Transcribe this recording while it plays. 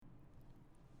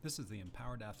This is the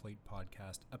Empowered Athlete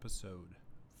Podcast, episode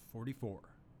 44.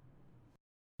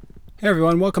 Hey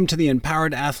everyone, welcome to the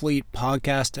Empowered Athlete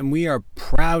Podcast, and we are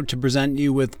proud to present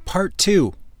you with part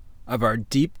 2 of our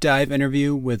deep dive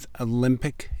interview with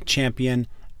Olympic champion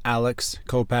Alex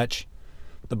Kopech,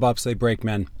 the bobsleigh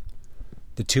brakeman,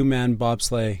 the two-man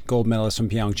bobsleigh gold medalist from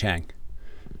Pyeongchang.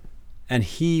 And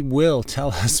he will tell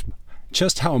us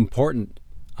just how important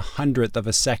a hundredth of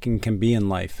a second can be in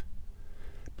life.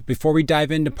 Before we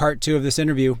dive into part 2 of this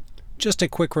interview, just a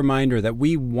quick reminder that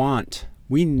we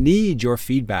need your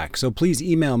feedback. So please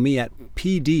email me at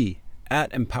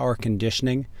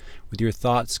pd@empowerconditioning with your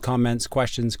thoughts, comments,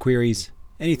 questions, queries,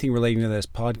 anything relating to this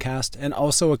podcast. And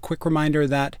also a quick reminder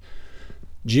that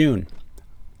June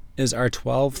is our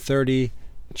 12/30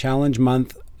 challenge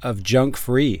month of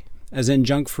junk-free, as in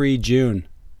junk-free June.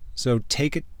 So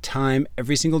take a time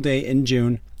every single day in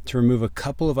June to remove a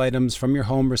couple of items from your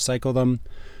home, recycle them,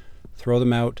 throw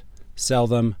them out, sell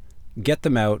them, get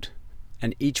them out,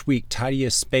 and each week tidy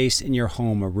a space in your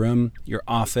home, a room, your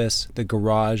office, the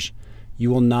garage.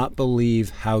 You will not believe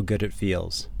how good it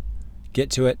feels. Get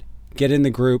to it. Get in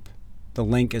the group. The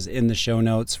link is in the show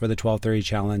notes for the 12/30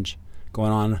 challenge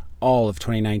going on all of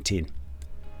 2019.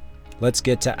 Let's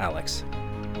get to Alex.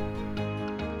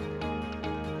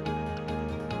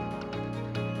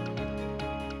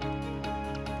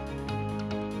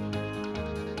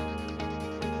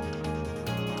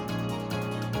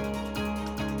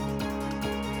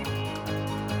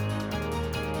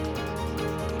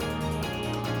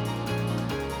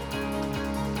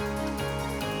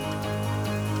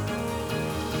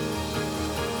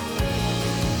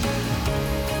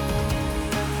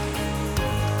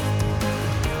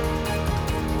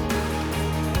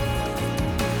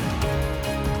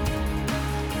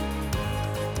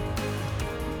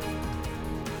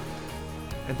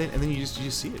 And then you just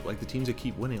see it, like the teams that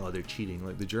keep winning, they're cheating.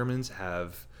 Like the Germans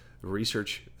have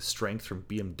research strength from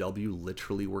BMW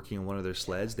literally working on one of their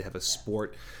sleds. They have a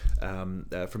sport from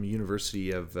a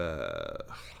university of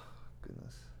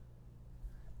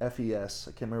FES.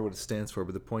 I can't remember what it stands for,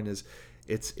 but the point is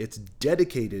it's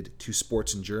dedicated to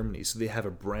sports in Germany. So they have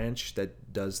a branch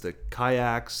that does the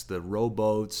kayaks, the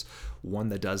rowboats, one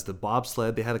that does the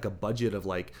bobsled. They had like a budget of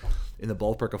like in the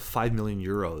ballpark of 5 million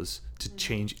euros to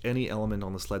change any element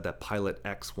on the sled that pilot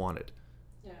X wanted.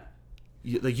 Yeah.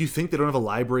 You think they don't have a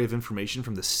library of information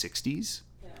from the 60s?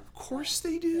 Yeah. Of course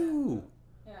they do.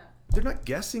 Yeah. They're not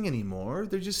guessing anymore.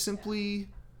 They're just simply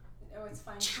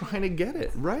trying to get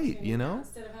it right, you know?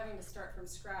 Instead of having to start from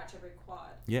scratch every quad.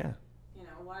 Yeah. You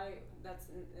know, why? That's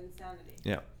insanity.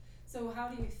 Yeah. So how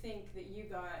do you think that you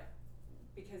got,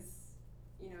 because,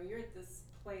 you know, you're at this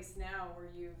place now where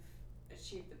you've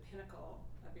achieved the pinnacle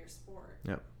of your sport.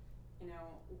 Yep. You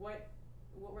know, what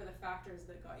were the factors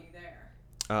that got you there?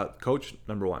 Coach,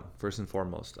 number one, first and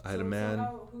foremost. I had a man.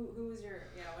 So who was your?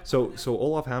 So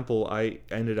Olaf Hampel, I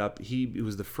ended up. He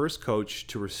was the first coach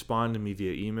to respond to me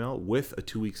via email with a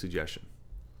 2-week suggestion.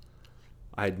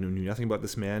 I knew nothing about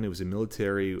this man. It was a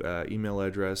military email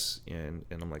address, and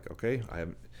I'm like, okay, I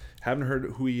haven't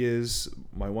heard who he is.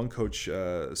 My one coach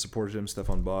supported him,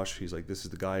 Stefan Bosch. He's like, this is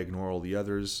the guy. Ignore all the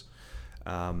others.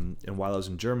 And while I was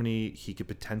in Germany, he could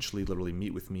potentially literally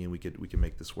meet with me, and we could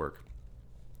make this work.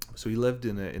 So he lived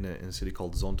in a city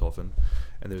called Sonthofen,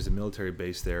 and there's a military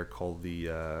base there called the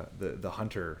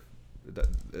Hunter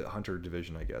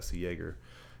division, I guess, the Jaeger.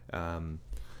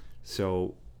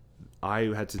 So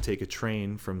I had to take a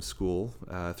train from school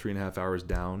 3.5 hours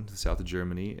down to the south of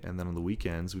Germany, and then on the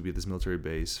weekends we'd be at this military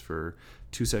base for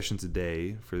 2 sessions a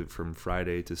day from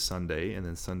Friday to Sunday, and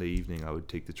then Sunday evening I would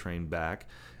take the train back,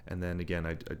 and then again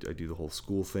I do the whole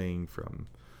school thing from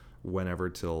whenever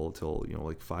till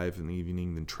like 5 in the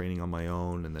evening, then training on my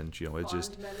own, and then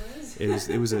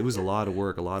it was a lot of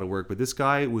work. But this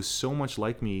guy was so much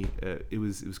like me. It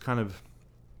was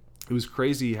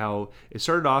crazy how it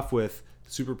started off with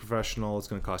super professional. It's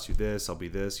going to cost you this. I'll be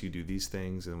this. You do these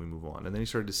things, and we move on. And then he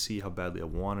started to see how badly I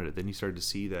wanted it. Then he started to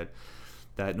see that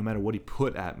no matter what he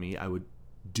put at me, I would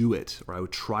do it, or I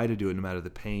would try to do it, no matter the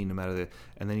pain, no matter the.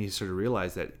 And then he started to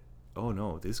realize that, oh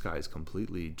no, this guy is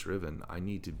completely driven. I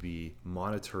need to be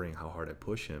monitoring how hard I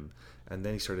push him. And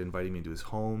then he started inviting me into his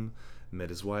home, met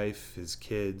his wife, his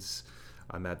kids.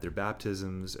 I'm at their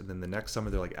baptisms. And then the next summer,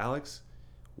 they're like, Alex,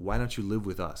 why don't you live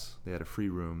with us? They had a free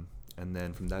room. And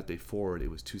then from that day forward, it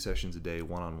was 2 sessions a day,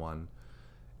 one-on-one.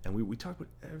 And we talked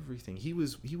about everything. He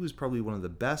was probably one of the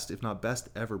best, if not best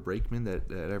ever brakemen that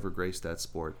ever graced that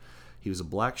sport. He was a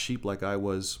black sheep like I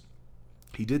was.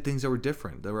 He did things that were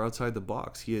different, that were outside the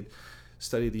box. He had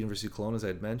studied at the University of Cologne, as I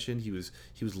had mentioned. He was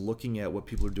looking at what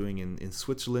people are doing in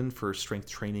Switzerland for strength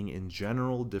training in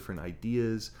general, different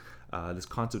ideas, this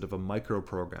concept of a micro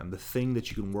program, the thing that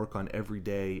you can work on every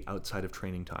day outside of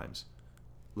training times.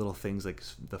 Little things like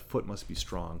the foot must be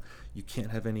strong. You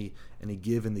can't have any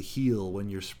give in the heel when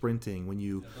you're sprinting. When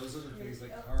you those are the things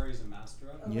like Kari's and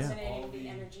Mastra. Eliminating the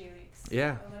energy leaks.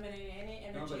 Yeah. Eliminating any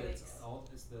energy No, but leaks.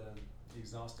 it's the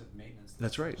exhaustive maintenance.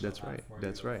 That's right. special That's app right. for you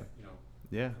That's of, right. You know,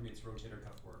 Yeah. for me, it's rotator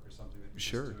cuff work or something that you're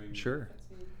Sure. just doing. Sure.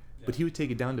 That's me. But he would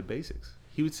take it down to basics.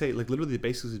 He would say, like, literally the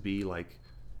basics would be like,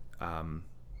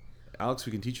 Alex,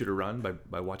 we can teach you to run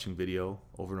by watching video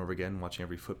over and over again, watching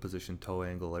every foot position, toe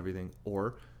angle, everything.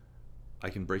 Or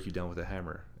I can break you down with a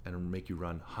hammer and make you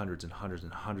run hundreds and hundreds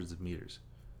and hundreds of meters.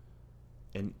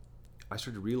 And I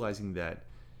started realizing that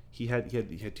he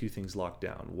had two things locked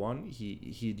down. One,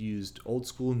 he'd used old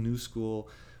school, new school.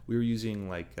 We were using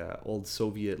like old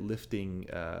Soviet lifting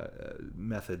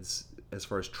methods as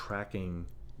far as tracking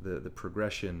the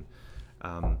progression,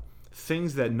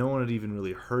 things that no one had even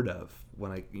really heard of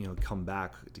when I come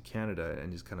back to Canada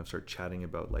and just kind of start chatting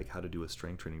about like how to do a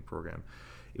strength training program.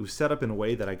 It was set up in a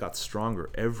way that I got stronger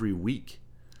every week.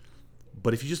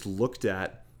 But if you just looked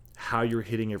at how you're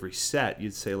hitting every set,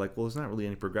 you'd say like, well, there's not really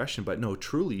any progression. But no,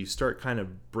 truly, you start kind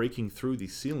of breaking through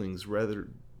these ceilings rather,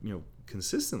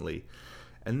 consistently.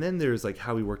 And then there's like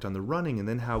how we worked on the running and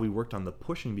then how we worked on the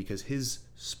pushing, because his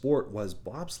sport was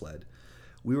bobsled.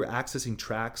 We were accessing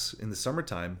tracks in the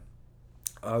summertime.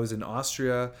 I was in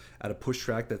Austria at a push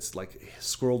track that's like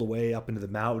squirreled away up into the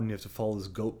mountain. You have to follow this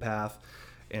goat path.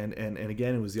 And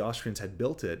again, it was the Austrians had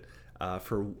built it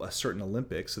for a certain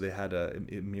Olympics. So they had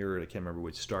it mirrored, I can't remember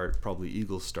which start, probably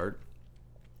Eagles start.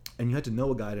 And you had to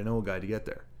know a guy to get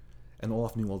there. And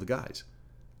Olaf knew all the guys.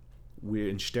 We're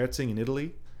in Sterzing in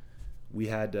Italy. We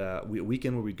had a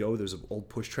weekend where we go. There's an old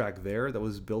push track there that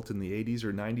was built in the 80s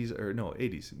or 90s, or no,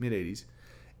 80s, mid-80s.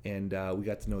 And we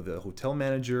got to know the hotel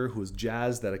manager who was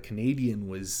jazzed that a Canadian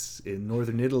was in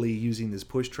northern Italy using this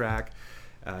push track.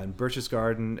 And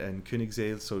Berchtesgaden and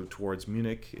Königssee, so towards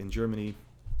Munich in Germany.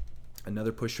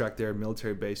 Another push track there,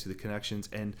 military base with the connections.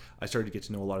 And I started to get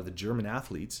to know a lot of the German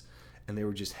athletes, and they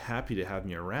were just happy to have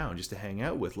me around, just to hang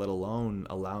out with, let alone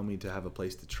allow me to have a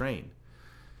place to train.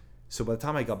 So by the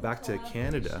time I got back to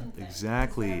Canada,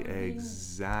 exactly.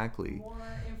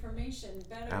 More information,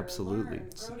 better, Absolutely. learn,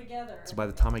 grow together. So by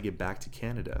the time I get back to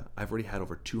Canada, I've already had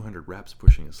over 200 reps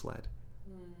pushing a sled.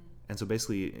 And so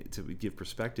basically, to give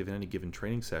perspective, in any given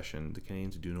training session, the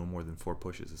Canadians do no more than 4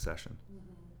 pushes a session.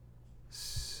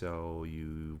 So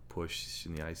you push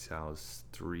in the ice house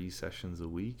 3 sessions a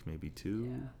week, maybe 2.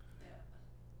 Yeah.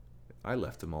 I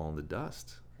left them all in the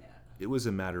dust. Yeah. It was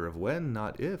a matter of when,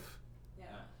 not if. Yeah.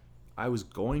 I was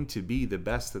going to be the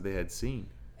best that they had seen.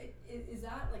 Is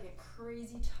that like a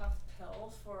crazy tough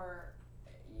pill for,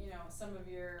 some of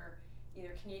your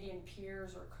either Canadian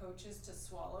peers or coaches to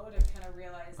swallow, to kind of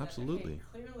realize that Absolutely.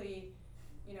 Okay, clearly,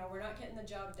 we're not getting the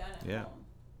job done at Yeah. home.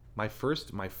 My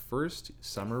first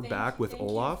summer Thank back with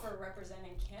Olaf. Thank you for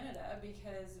representing Canada,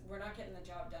 because we're not getting the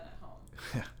job done at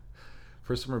home.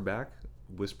 First summer back,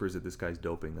 whispers that this guy's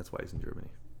doping. That's why he's in Germany.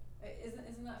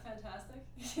 Isn't that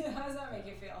fantastic? How does that make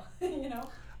you feel?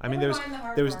 I mean,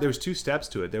 there was 2 steps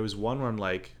to it. There was one where I'm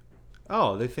like,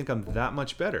 oh, they think I'm that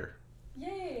much better.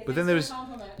 Yay! But then there's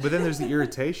the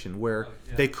irritation where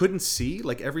they couldn't see.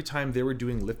 Like every time they were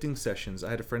doing lifting sessions, I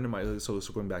had a friend of mine. So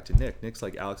going back to Nick. Nick's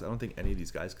like, Alex, I don't think any of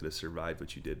these guys could have survived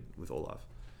what you did with Olaf,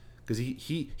 because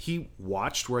he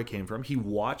watched where I came from. He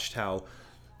watched how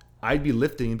I'd be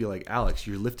lifting and be like, Alex,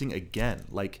 you're lifting again.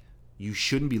 Like, you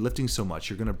shouldn't be lifting so much.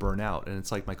 You're going to burn out. And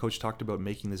it's like my coach talked about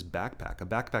making this backpack, a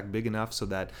backpack big enough so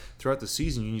that throughout the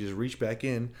season you can just reach back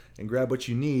in and grab what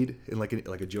you need in like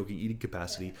a joking eating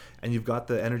capacity, and you've got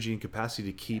the energy and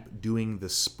capacity to keep doing the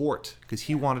sport. Because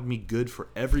he wanted me good for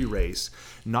every race,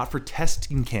 not for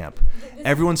testing camp.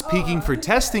 Everyone's peaking for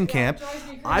testing camp.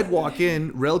 I'd walk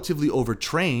in relatively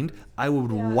overtrained. I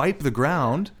would wipe the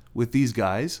ground with these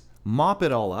guys, mop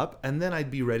it all up, and then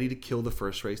I'd be ready to kill the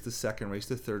first race, the second race,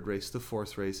 the third race, the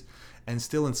fourth race. And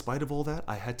still, in spite of all that,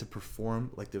 I had to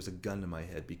perform like there was a gun to my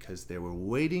head, because they were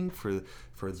waiting for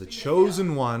the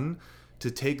chosen one to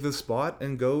take the spot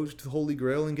and go to the Holy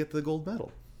Grail and get the gold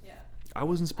medal. Yeah. I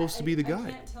wasn't supposed to be the guy.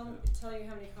 I can't tell you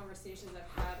how many conversations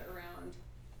I've had around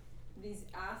these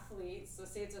athletes. So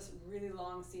say it's a really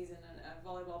long season, a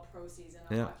volleyball pro season,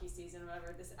 a hockey season,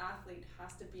 whatever. This athlete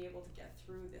has to be able to get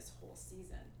through this whole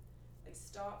season. Like,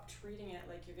 stop treating it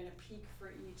like you're going to peak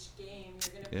for each game.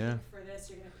 You're going to peak for this.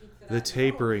 You're going to peak for that. The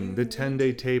tapering, the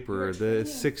 10-day taper, the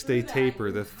 6-day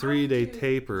taper, the 3-day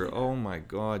taper. Oh my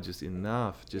God, just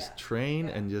enough. Just train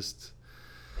and just...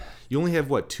 You only have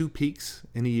what, 2 peaks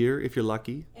in a year if you're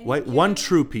lucky. Any One given-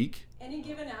 true peak. Any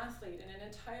given athlete in an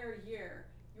entire year,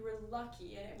 you were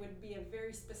lucky, and it would be a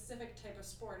very specific type of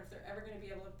sport if they're ever going to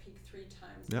be able to peak 3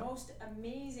 times. Yep. Most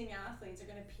amazing athletes are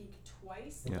going to peak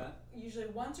twice, Yeah. usually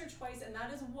once or twice, and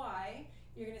that is why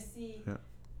you're going to see. Yeah.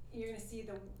 You're going to see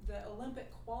the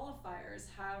Olympic qualifiers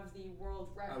have the world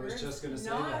record. I was just going to say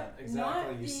not, that. Exactly.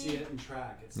 Not You the, see it in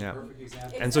track. It's Yeah. the perfect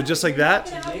example. And so just like You're not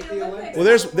that- gonna have Make the the Olympics.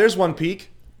 Well, there's one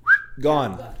peak.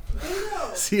 Gone.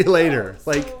 Bingo. See you later.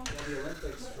 So- Like, Yeah, the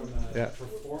Olympics from a Yeah.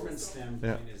 performance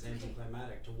standpoint is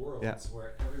anticlimactic to Worlds, Yeah.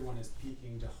 where everyone is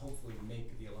peaking to hopefully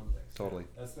make the Olympics. Totally.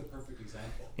 That's the perfect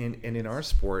example. and in our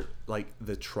sport, like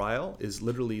the trial is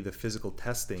literally the physical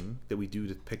testing that we do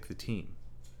to pick the team.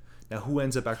 Now, who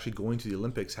ends up actually going to the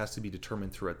Olympics has to be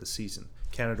determined throughout the season.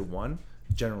 Canada 1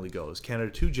 generally goes. Canada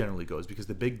 2 generally goes because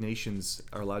the big nations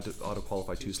are allowed to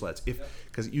auto-qualify 2 sleds.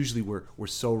 Because usually we're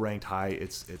so ranked high,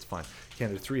 it's fine.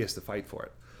 Canada 3 has to fight for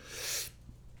it.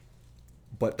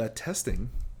 But that testing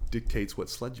dictates what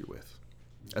sled you're with,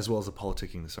 as well as the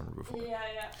politicking the summer before. Yeah.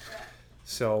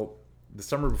 So the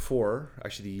summer before,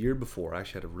 actually the year before, I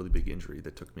actually had a really big injury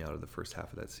that took me out of the first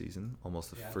half of that season,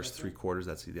 almost the Yeah, first that's 3 right. quarters.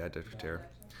 That's the adductor tear.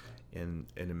 And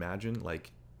imagine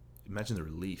the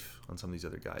relief on some of these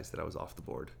other guys that I was off the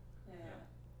board, Yeah.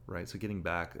 right? So getting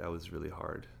back, that was really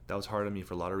hard. That was hard on me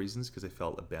for a lot of reasons because I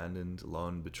felt abandoned,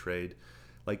 alone, betrayed.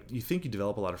 Like, you think you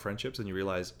develop a lot of friendships and you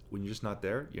realize when you're just not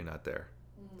there, you're not there.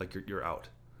 Like you're out.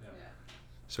 Yeah.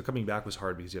 So coming back was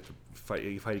hard because you have to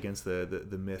fight against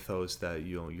the mythos that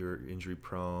you're injury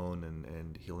prone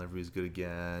and he'll never be as good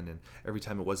again, and every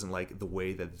time it wasn't like the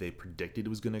way that they predicted it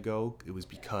was going to go, it was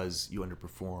because you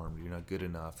underperformed, you're not good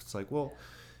enough. It's like, well,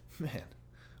 man,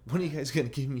 when are you guys going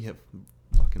to give me a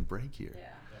fucking break here?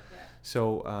 Yeah.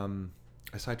 So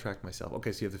I sidetracked myself.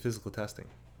 Okay, so you have the physical testing.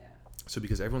 Yeah. So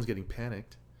because everyone's getting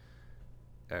panicked,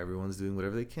 everyone's doing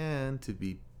whatever they can to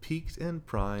be peaked and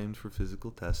primed for physical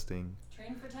testing.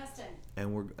 Train for testing.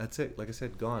 And that's it. Like I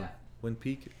said, gone. Yeah. One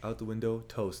peak, out the window,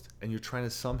 toast. And you're trying to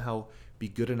somehow be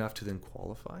good enough to then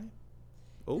qualify?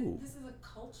 Oh. This is a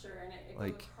culture, and it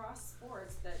Like- goes across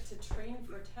sports, that to train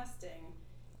for testing,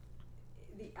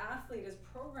 the athlete is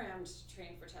programmed to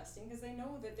train for testing because they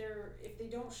know that if they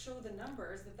don't show the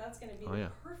numbers, that's going to be Oh, the yeah.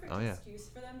 perfect Oh, yeah. excuse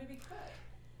for them to be cut.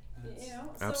 That's- You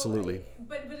know, Absolutely.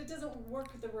 But it doesn't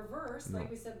work the reverse, No.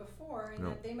 like we said before, in No.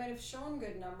 that they might have shown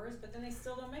good numbers, but then they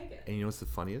still don't make it. And you know what's the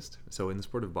funniest? So in the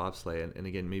sport of bobsleigh, and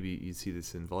again, maybe you see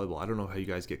this in volleyball. I don't know how you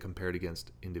guys get compared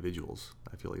against individuals.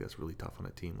 I feel like that's really tough on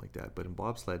a team like that. But in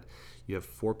bobsled, you have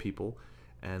 4 people,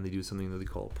 and they do something that they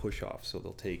call a push-off. So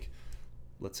they'll take,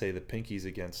 let's say, the pinkies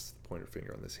against the pointer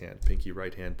finger on this hand. Pinky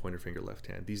right hand, pointer finger left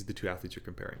hand. These are the 2 athletes you're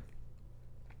comparing.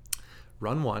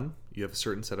 Run 1, you have a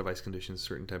certain set of ice conditions,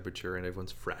 certain temperature, and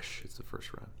everyone's fresh. It's the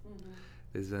first run.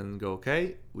 Is then go,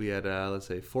 okay, we had, let's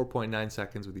say, 4.9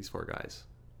 seconds with these 4 guys.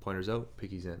 Pointers out,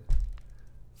 pickies in.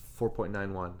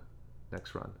 4.91,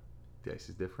 next run. The ice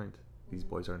is different. These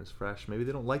boys aren't as fresh. Maybe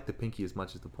they don't like the pinky as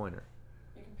much as the pointer.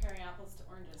 You're comparing apples to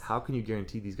oranges. How can you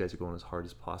guarantee these guys are going as hard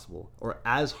as possible or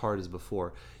as hard as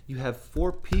before? You have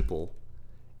 4 people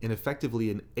in effectively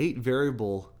an 8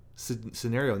 variable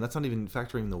scenario, and that's not even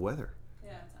factoring the weather.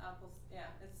 Yeah, it's apples. Yeah,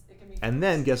 it can be. And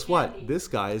then guess what? candy. This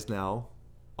guy is now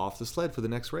off the sled for the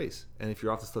next race. And if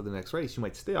you're off the sled the next race, you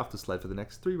might stay off the sled for the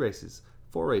next 3 races,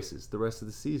 4 races, the rest of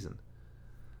the season.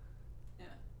 Yeah.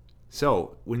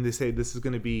 So when they say this is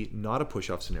going to be not a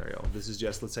push-off scenario, this is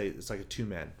just, let's say it's like a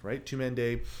 2-man, right? 2-man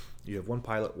day. You have 1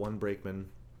 pilot, 1 brakeman,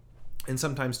 and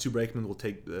sometimes 2 brakemen will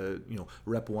take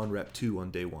rep 1, rep 2 on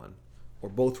day 1, or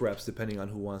both reps depending on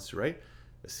who wants to, right?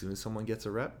 As soon as someone gets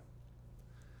a rep,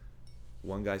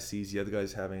 one guy sees the other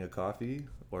guy's having a coffee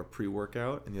or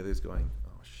pre-workout, and the other's going,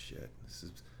 "Oh shit, this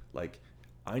is like,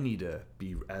 I need to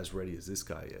be as ready as this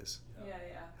guy is." Yeah.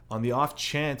 On the off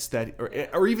chance that,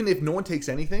 or even if no one takes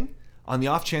anything, on the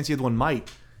off chance the other one might,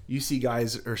 you see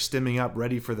guys are stimming up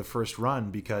ready for the first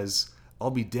run because I'll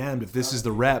be damned if this is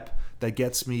the rep that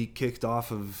gets me kicked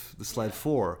off of the sled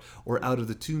 4 or out of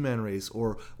the 2-man race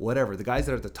or whatever. The guys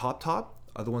that are at the top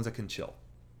are the ones that can chill.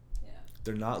 Yeah.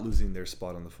 They're not losing their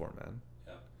spot on the 4-man.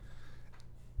 Yeah.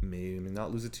 May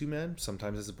not lose a 2-man.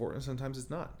 Sometimes it's important, sometimes it's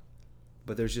not.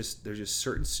 But there's just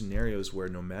certain scenarios where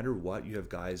no matter what, you have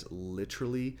guys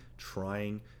literally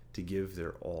trying to give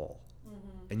their all.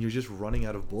 And you're just running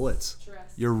out of bullets.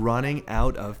 Stress. You're running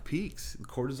out of peaks.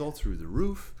 Cortisol through the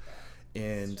roof,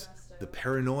 and Stressed the out.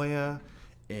 paranoia,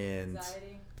 and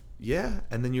Anxiety. yeah,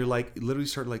 and then you're like literally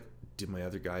start like, did my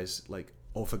other guys like,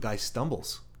 oh, if a guy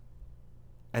stumbles,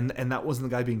 and that wasn't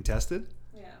the guy being tested,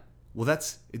 Yeah. well,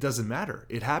 it doesn't matter.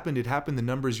 It happened. The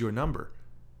number is your number.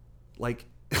 Like,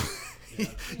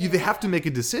 They have to make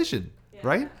a decision, Yeah.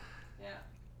 right? Yeah.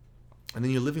 And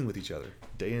then you're living with each other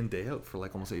day in, day out for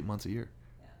like almost 8 months a year.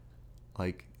 Yeah.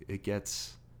 Like, it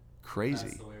gets crazy.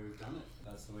 That's the way we've done it.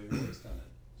 That's the way we've always done it.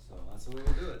 So that's the way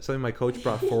we'll do it. Something my coach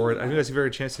brought forward. I think that's a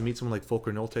very chance to meet someone like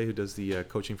Volker Nolte, who does the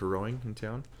coaching for rowing in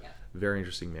town. Yeah. Very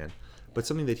interesting man. But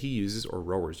something that he uses, or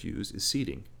rowers use, is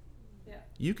seeding. Yeah.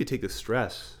 You could take the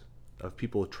stress of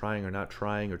people trying or not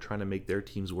trying, or trying to make their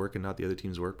teams work and not the other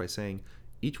teams work, by saying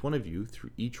each one of you through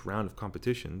each round of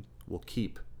competition will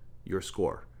keep your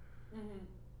score. Mm-hmm.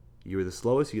 You're the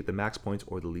slowest, you get the max points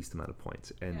or the least amount of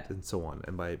points, and so on.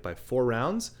 And by 4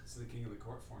 rounds, It's the king of the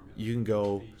court formula. you can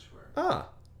go, Where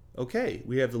okay,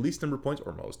 we have the least number of points,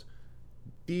 or most.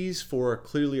 These 4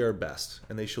 clearly are best,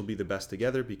 and they shall be the best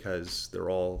together because they're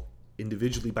all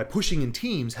individually, by pushing in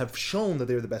teams, have shown that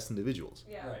they're the best individuals.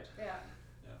 Yeah. Right. Yeah.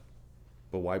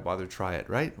 But why bother try it,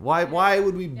 right? Why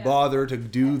would we bother to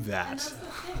do And that? that's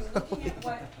the thing.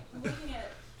 Looking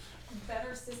at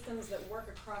better systems that work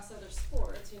across other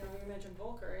sports. You know, you mentioned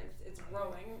Volker. It's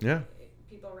rowing. Yeah.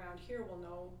 People around here will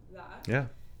know that. Yeah.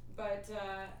 But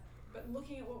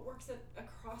looking at what works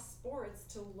across sports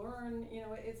to learn, you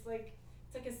know, it's like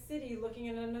a city looking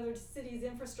at another city's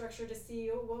infrastructure to see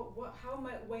how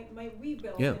might we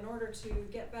build in order to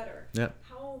get better. Yeah.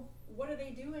 What are they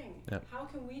doing? Yeah. How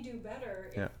can we do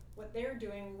better if what they're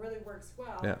doing really works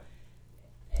well? Yeah.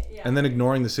 Yeah. And then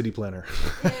ignoring the city planner.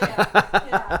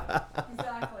 Yeah.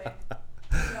 Exactly.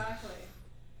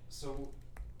 So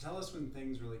tell us when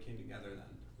things really came together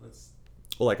then. Let's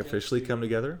Well, like officially come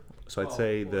together. So I'd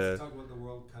say let's talk about the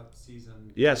World Cup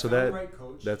season. Yeah, You so found that the right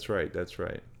coach. that's right.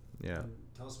 Yeah. And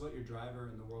tell us about your driver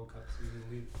in the World Cup season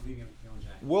leading up to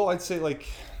Pyeongchang. Well, I'd say like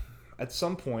at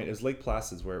some point, as Lake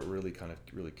Placid's where it really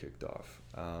kicked off.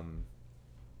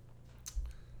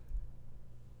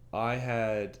 I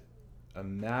had a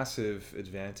massive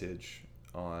advantage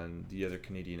on the other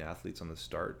Canadian athletes on the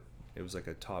start. It was like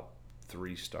a top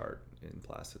 3 start in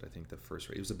Placid. I think the first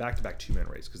race, it was a back-to-back 2-man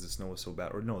race because the snow was so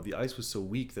bad, or no, the ice was so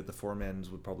weak that the 4-mans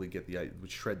would probably get the ice,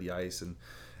 would shred the ice. And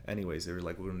anyways, they were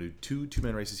like, we're gonna do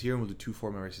 2-man races here, and we'll do 2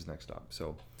 4-man races next stop.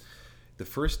 So the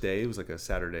first day, it was like a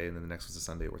Saturday, and then the next was a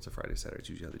Sunday, or it's a Friday, Saturday. It's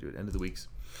usually how they do it. End of the weeks,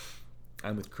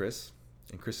 I'm with Chris,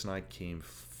 and Chris and I came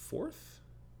 4th,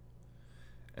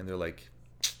 and they're like,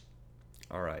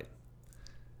 all right,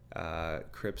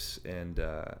 Cripps and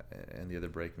the other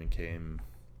brakeman came,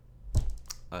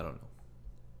 I don't know,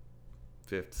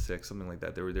 5th, 6th, something like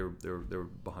that. They were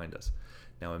behind us.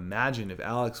 Now imagine if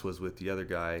Alex was with the other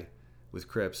guy, with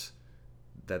Cripps,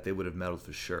 that they would have medaled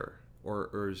for sure.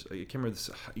 Or I can't remember this.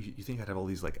 You think I'd have all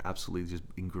these like absolutely just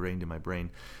ingrained in my brain,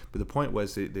 but the point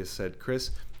was they said,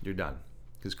 Chris, you're done,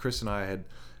 because Chris and I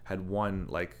had won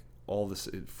like all this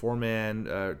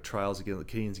 4-man trials against the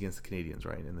Canadians against the Canadians,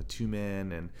 right, and the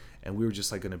 2-man, and we were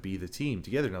just like going to be the team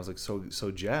together, and I was like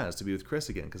so jazzed to be with Chris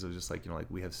again, because it was just like, you know, like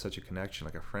we have such a connection,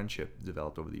 like a friendship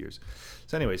developed over the years.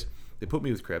 So anyways, they put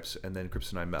me with Cripps, and then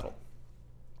Cripps and I medal,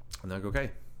 and they're like,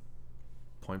 okay,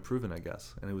 point proven, I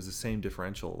guess. And it was the same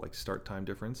differential, like start time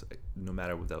difference, no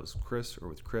matter if that was Chris or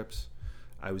with Cripps.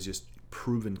 I was just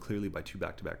proven clearly by 2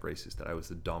 back-to-back races that I was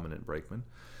the dominant brakeman,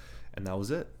 and that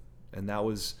was it. And that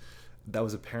was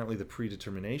apparently the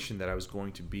predetermination that I was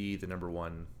going to be the number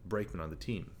 1 brakeman on the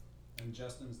team. And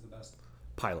Justin's the best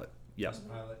Pilot, yeah. best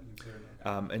pilot in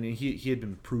considered. And he had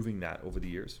been proving that over the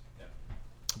years. Yeah.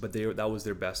 But that was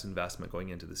their best investment going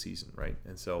into the season, right?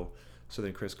 And so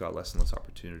then Chris got less and less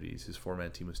opportunities. His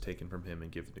 4-man team was taken from him and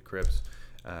given to Cripps.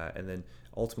 And then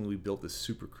ultimately we built this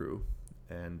super crew.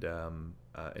 And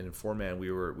in 4-man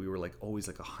we were like always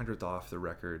like 100th off the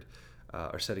record,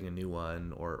 or setting a new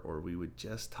one, or we would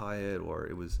just tie it, or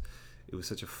it was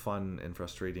such a fun and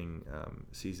frustrating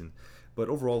season. But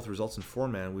overall, the results in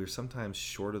 4-man, we were sometimes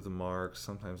short of the mark,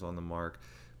 sometimes on the mark.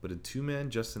 But in 2-man,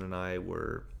 Justin and I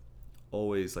were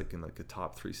always like in like a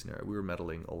top 3 scenario. We were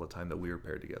medaling all the time that we were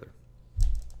paired together.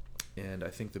 And I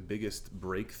think the biggest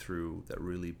breakthrough that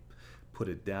really put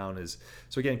it down is,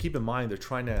 so again, keep in mind they're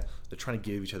trying to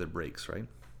give each other breaks, right?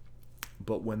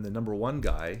 But when the number 1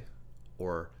 guy,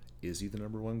 or is he the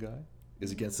number 1 guy,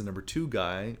 is against the number 2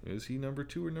 guy, is he number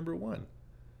 2 or number 1?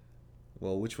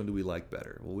 Well, which one do we like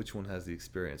better? Well, which one has the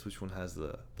experience? Which one has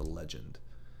the legend?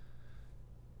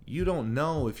 You don't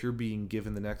know if you're being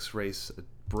given the next race a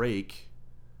break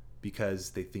because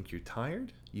they think you're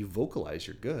tired. You vocalize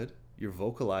you're good. You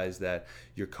vocalize that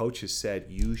your coach has said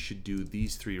you should do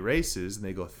these 3 races, and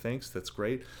they go, thanks, that's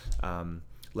great.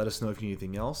 Let us know if you need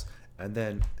anything else. And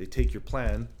then they take your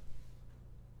plan,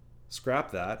 scrap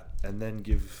that, and then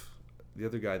give the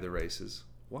other guy the races.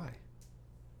 Why?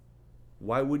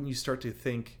 Why wouldn't you start to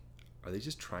think, are they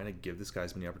just trying to give this guy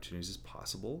as many opportunities as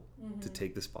possible to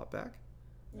take the spot back?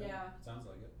 Yeah. Sounds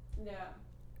like it. Yeah.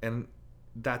 And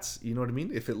that's, you know what I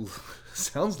mean? If it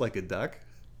sounds like a duck,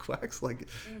 quacks like,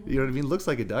 you know what I mean? Looks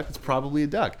like a duck, it's probably a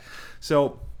duck.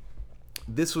 So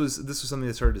this was something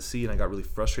I started to see, and I got really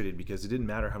frustrated because it didn't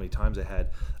matter how many times I had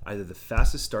either the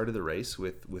fastest start of the race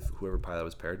with whoever pilot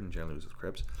was paired, and generally it was with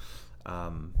Cripps,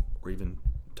 or even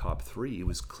top 3. It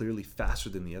was clearly faster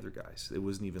than the other guys. It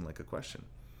wasn't even like a question.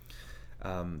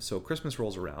 So Christmas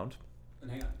rolls around. And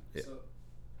hang on. Yeah. So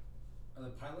are the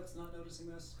pilots not noticing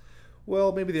this?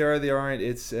 Well, maybe they are, they aren't.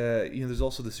 It's, there's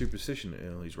also the superstition.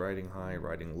 He's riding high,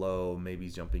 riding low, maybe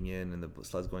he's jumping in and the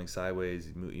sled's going sideways.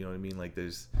 You know what I mean? Like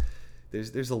there's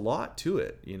a lot to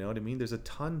it. You know what I mean? There's a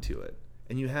ton to it.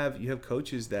 And you have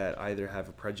coaches that either have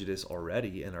a prejudice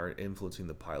already and are influencing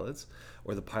the pilots,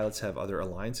 or the pilots have other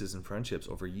alliances and friendships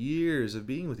over years of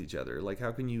being with each other. Like,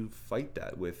 how can you fight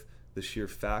that with the sheer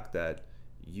fact that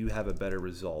you have a better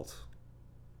result?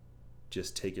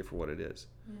 Just take it for what it is.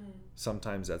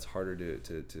 Sometimes that's harder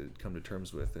to come to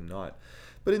terms with than not.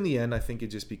 But in the end, I think it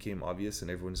just became obvious and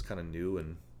everyone just kind of knew,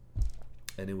 and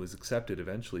it was accepted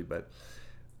eventually. But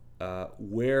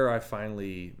where I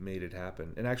finally made it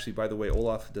happen, and actually, by the way,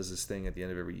 Olaf does this thing at the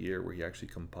end of every year where he actually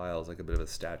compiles like a bit of a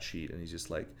stat sheet, and he's just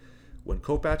like, when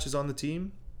Kopacz is on the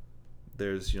team,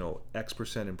 there's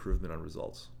X% improvement on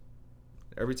results.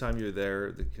 Every time you're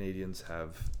there, the Canadians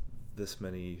have this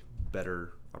many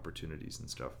better opportunities and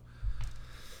stuff.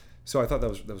 So I thought that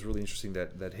was really interesting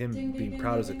that him being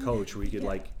proud as a coach, where he could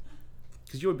like,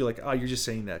 because you would be like, oh, you're just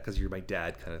saying that because you're my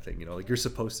dad kind of thing, like you're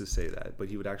supposed to say that, but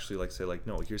he would actually like say like,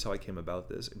 no, here's how I came about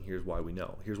this, and here's why we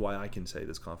know, here's why I can say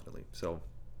this confidently. So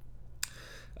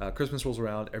Christmas rolls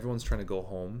around, everyone's trying to go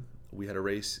home. We had a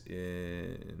race I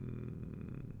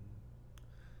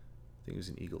think it was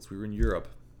in Eagles. We were in Europe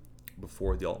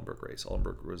before the Altenburg race.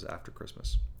 Altenburg was after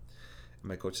Christmas.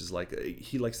 My coach is like,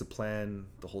 he likes to plan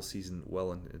the whole season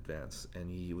well in advance, and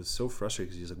he was so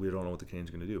frustrated because he's like, we don't know what the Canadians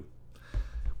are going to do.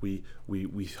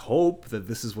 We hope that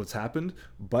this is what's happened,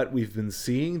 but we've been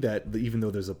seeing that even though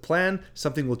there's a plan,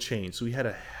 something will change. So he had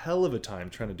a hell of a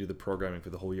time trying to do the programming for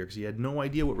the whole year because he had no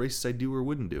idea what races I'd do or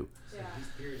wouldn't do. Yeah. He's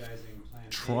periodizing plan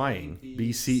Trying. A,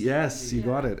 B, C, yes, you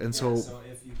got it. And so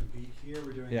if you compete here,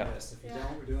 we're doing this. If you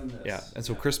don't, we're doing this. Yeah, and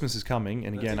so Christmas is coming,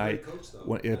 and That's again, a great coach,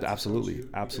 though. Absolutely.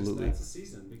 That's a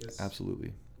season. Because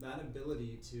Absolutely. that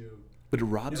ability to. But it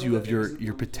robs you of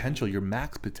your potential, your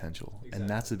max potential, Exactly. and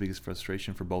that's the biggest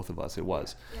frustration for both of us. It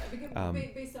was. Yeah,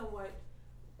 because based on what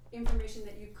information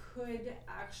that you could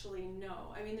actually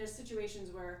know. I mean, there's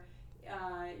situations where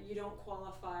you don't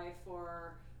qualify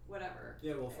for whatever.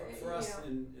 Yeah, well, for us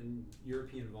in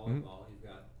European volleyball, you've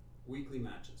got weekly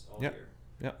matches all year.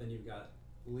 Yep. Then you've got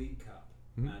League Cup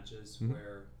matches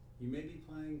where you may be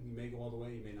playing, you may go all the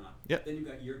way, you may not. Yep. Then you've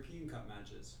got European Cup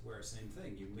matches where same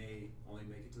thing, you may only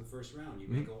make it to the first round, you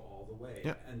may go all the way.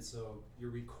 Yep. And so you're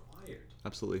required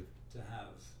Absolutely. to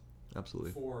have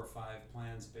Absolutely. 4 or 5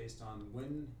 plans based on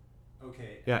when.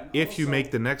 Okay. Yeah, and if you also-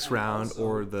 make the next and round also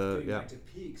or the getting yeah. back to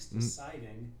peaks,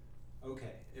 deciding,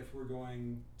 okay, if we're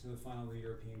going to the final of the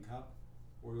European Cup,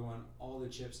 we're going all the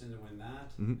chips in to win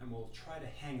that, and we'll try to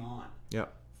hang on Yeah.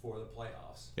 for the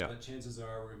playoffs. Yeah. But chances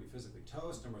are we're gonna be physically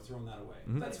toast, and we're throwing that away.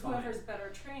 But That's fine. whoever's better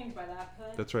trained by that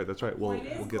point. That's right. That's right. We'll point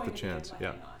is get the going to be chance. able to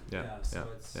Yeah. hang on. Yeah. So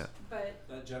Yeah. it's Yeah. But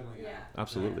that juggling yeah. act.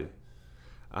 Absolutely.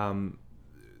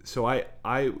 So I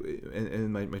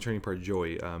and my training partner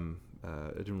Joey, I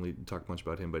didn't really talk much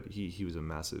about him, but he was a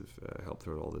massive help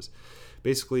throughout all this.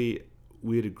 Basically,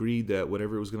 we had agreed that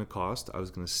whatever it was going to cost, I was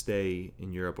going to stay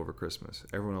in Europe over Christmas.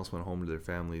 Everyone else went home to their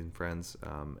family and friends,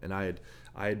 and I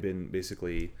had been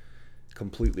basically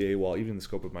completely AWOL, even in the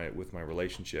scope of my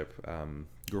relationship.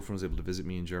 Girlfriend was able to visit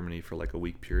me in Germany for like a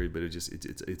week period, but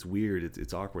it's weird,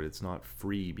 it's awkward, it's not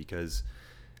free because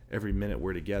every minute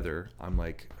we're together, I'm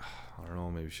like, I don't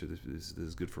know, maybe this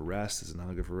is good for rest, this is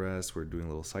not good for rest, we're doing a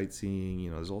little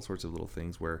sightseeing, there's all sorts of little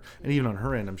things where, and even on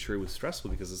her end, I'm sure it was stressful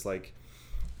because it's like,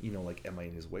 like, am I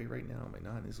in his way right now? Am I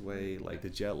not in his way? Like the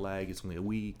jet lag, it's only a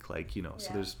week,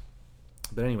 so there's,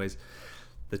 but anyways,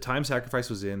 the time sacrifice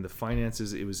was in, the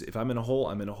finances, it was, if I'm in a hole,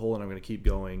 I'm in a hole and I'm going to keep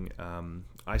going.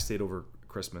 I stayed over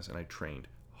Christmas and I trained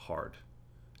hard.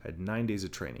 I had 9 days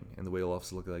of training, and the way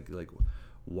Olaf's look like,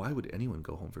 why would anyone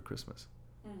go home for Christmas?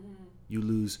 Mm-hmm. You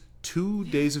lose 2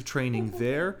 days of training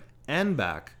there and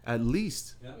back, at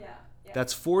least. Yeah. Yeah.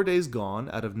 That's 4 days gone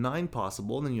out of 9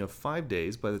 possible, and then you have 5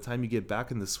 days. By the time you get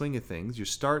back in the swing of things, you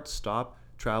start, stop,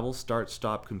 travel, start,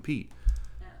 stop, compete.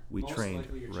 Yeah. We Most trained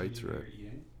likely you're right changing through how it. you're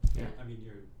eating. Yeah. I mean,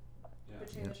 you're. Yeah.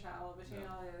 Between the travel, between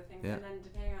all the other things, Yeah. and then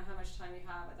depending on how much time you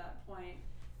have at that point,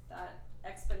 that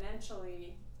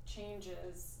exponentially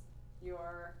changes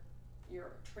your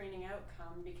training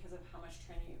outcome because of how much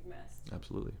training you've missed.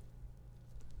 Absolutely.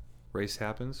 Race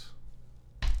happens.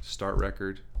 Start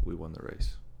record, we won the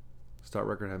race. Start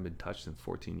record hadn't been touched in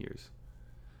 14 years.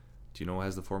 Do you know who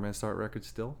has the 4-man start record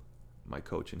still? My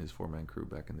coach and his 4-man crew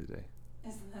back in the day.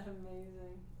 Isn't that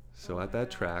amazing? So Oh at my that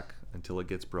gosh. track, until it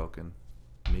gets broken,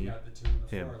 me, Yeah, the two and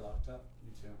the him. 4 locked up.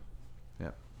 You two.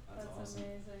 Yeah. That's That's awesome.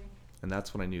 amazing. and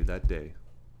that's when I knew that day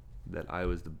that I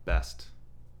was the best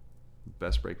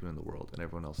brakeman in the world, and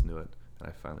everyone else knew it, and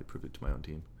I finally proved it to my own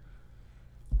team.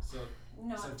 So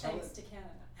Not So tell thanks it- to Canada.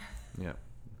 Yeah,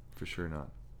 for sure not.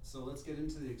 so let's get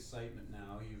into the excitement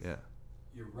now. Yeah,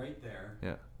 You're right there.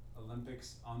 yeah,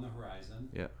 Olympics on the horizon.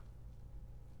 yeah,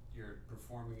 You're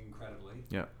performing incredibly.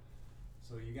 yeah.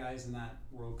 So you guys in that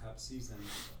World Cup season,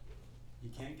 you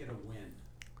can't get a win.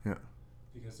 Yeah.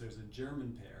 Because there's a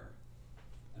German pair,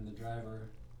 and the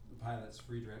pilot's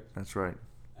Friedrich, That's right.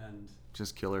 and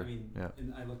Just killer. I mean, Yeah,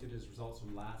 and I looked at his results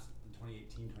from last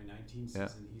 2018, 2019 Yeah.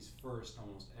 season. He's first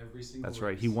almost every single that's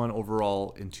race. right. He won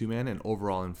overall in 2-man and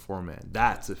overall in 4-man.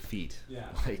 That's a feat. Yeah.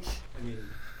 Like, I mean, he's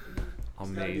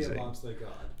gotta be a amazing. bobsleigh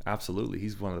god. Absolutely.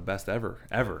 He's one of the best ever.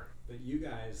 But you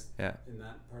guys, Yeah, in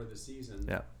that part of the season,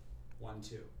 Yeah.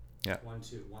 1-2. Yeah.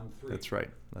 1-2, 1-3. that's right.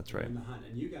 That's right. In the hunt.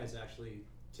 And you guys actually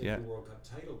take Yeah. the World Cup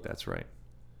title back. That's right.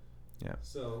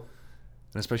 So,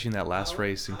 And especially in that last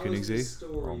race in how is the Koenigsee.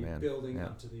 story Oh man. building Yeah.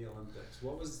 up to the Olympics?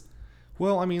 What was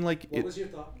Well, I mean, like What was your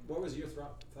thought? What was your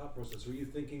thought process? Were you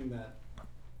thinking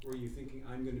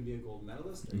I'm going to be a gold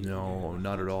medalist? Or you No, thinking,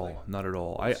 not at all. like, Not at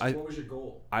all. what was your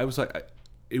goal? I was like,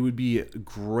 it would be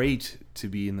great to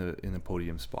be in the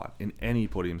podium spot, in any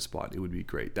podium spot. It would be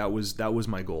great. That was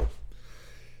my goal,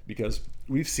 because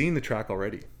we've seen the track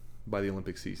already by the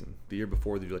Olympic season. The year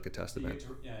before, they did like a test You event,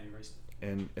 you raced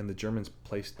it. and the Germans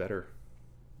placed better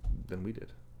than we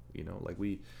did. You know, like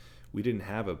we didn't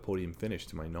have a podium finish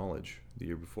to my knowledge the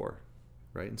year before,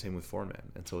 right? And same with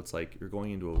 4-man. And so it's like you're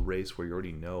going into a race where you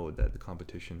already know that the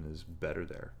competition is better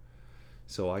there.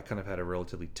 So I kind of had a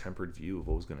relatively tempered view of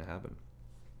what was going to happen.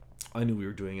 I knew we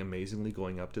were doing amazingly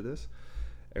going up to this.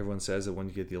 Everyone says that when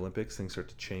you get the Olympics, things start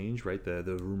to change, right? The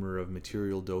rumor of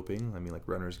material doping. I mean, like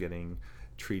runners getting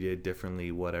treated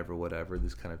differently, whatever.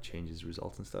 This kind of changes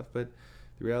results and stuff. But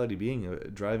the reality being,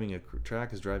 driving a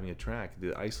track is driving a track.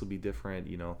 The ice will be different,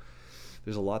 you know.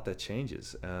 There's a lot that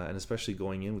changes, and especially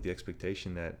going in with the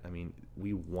expectation that, I mean,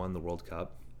 we won the World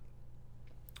Cup.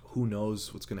 Who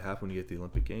knows what's going to happen when you get to the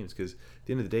Olympic Games? Because at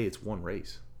the end of the day, it's one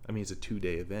race. I mean, it's a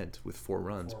 2-day event with 4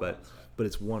 runs, but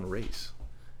it's one race.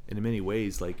 And in many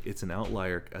ways, like, it's an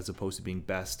outlier as opposed to being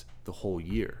best the whole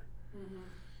year. Mm-hmm.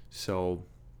 So,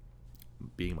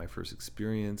 being my first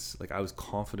experience, like, I was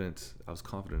confident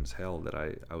as hell that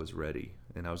I was ready,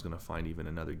 and I was going to find even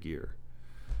another gear.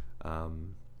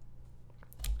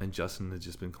 And Justin has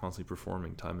just been constantly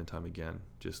performing time and time again,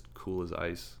 just cool as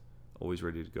ice, always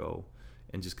ready to go,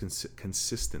 and just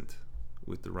consistent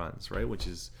with the runs, right? Which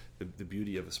is the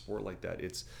beauty of a sport like that.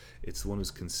 It's the one who's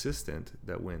consistent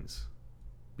that wins,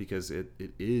 because it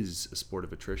is a sport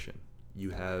of attrition.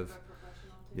 You have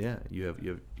you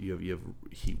have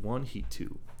heat 1, heat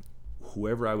 2.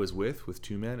 Whoever I was with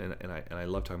 2-man, and I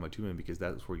love talking about 2-man because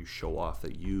that's where you show off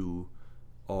that you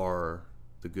are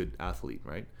the good athlete,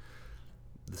 right?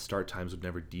 The start times would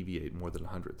never deviate more than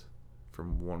 100th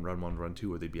from run 1, run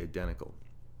 2, or they'd be identical.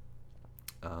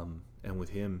 And with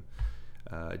him,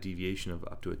 a deviation of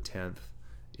up to a 10th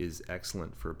is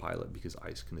excellent for a pilot because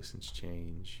ice conditions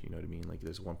change. You know what I mean? Like,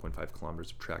 there's 1.5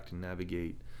 kilometers of track to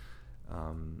navigate.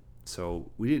 So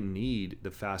we didn't need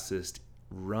the fastest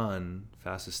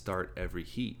start every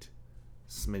heat.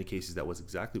 In many cases, that was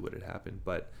exactly what had happened.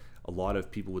 But a lot of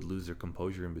people would lose their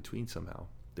composure in between somehow.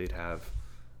 They'd have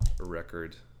a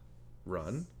record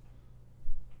run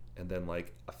and then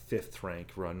like a 5th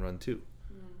rank run 2.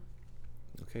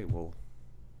 Okay, well,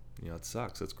 you know, it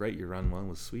sucks. That's great. Your run 1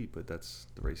 was sweet, but the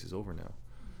race is over now.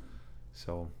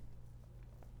 So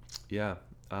yeah,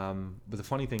 but the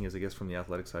funny thing is, I guess from the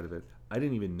athletic side of it, I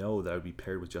didn't even know that I would be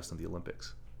paired with Justin at the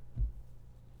Olympics.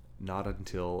 Not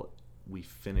until we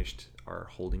finished our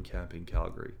holding camp in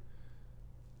Calgary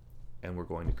and we're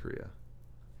going to Korea.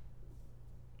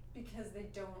 Because they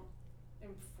don't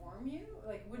inform you?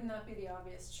 Like, wouldn't that be the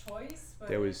obvious choice? But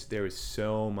There was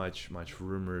so much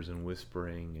rumors and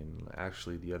whispering, and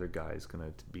actually the other guy's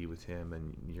gonna be with him,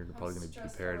 and you're probably gonna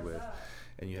be paired with.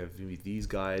 And you have maybe these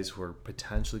guys who are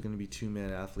potentially going to be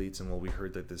 2-man athletes, and we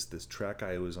heard that this track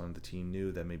guy who was on the team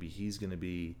knew that maybe he's going to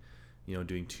be, you know,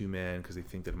 doing 2-man because they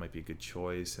think that it might be a good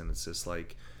choice. And it's just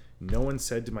like, no one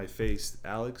said to my face,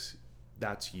 Alex,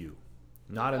 that's you.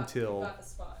 Not until got the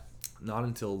spot. not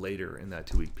until later in that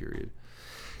 2-week period.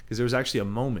 Because there was actually a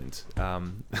moment, I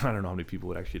don't know how many people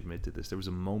would actually admit to this, there was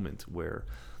a moment where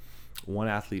one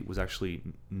athlete was actually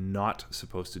not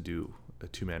supposed to do a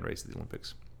 2-man race at the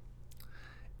Olympics.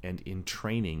 And in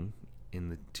training in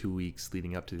the 2 weeks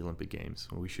leading up to the Olympic Games,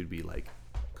 when we should be like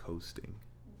coasting.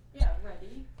 Yeah,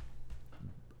 ready.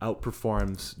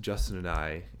 Outperforms Justin and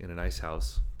I in an ice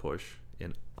house push.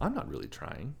 And I'm not really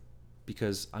trying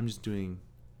because I'm just doing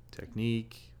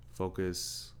technique,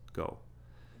 focus, go.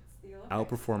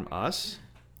 Outperform us,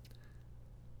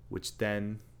 which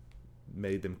then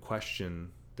made them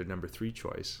question their number 3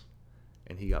 choice,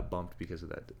 and he got bumped because of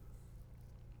that.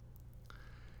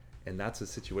 And that's a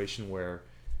situation where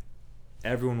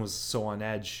everyone was so on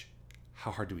edge. How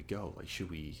hard do we go? Like,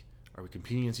 are we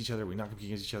competing against each other? Are we not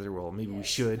competing against each other? Well, maybe we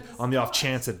should, on the off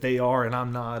chance that they are and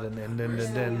I'm not, and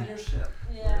then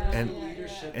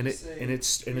it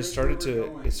started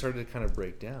to kind of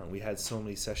break down. We had so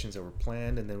many sessions that were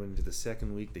planned, and then went into the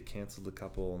second week, they canceled a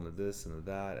couple, and this and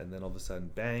that, and then all of a sudden,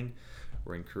 bang,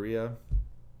 we're in Korea.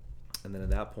 And then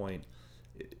at that point,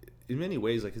 in many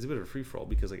ways, like, it's a bit of a free for all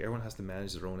because like everyone has to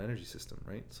manage their own energy system,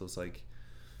 right? So it's like,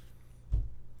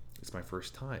 it's my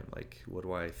first time. Like, what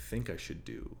do I think I should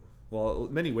do? Well,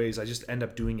 in many ways, I just end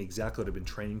up doing exactly what I've been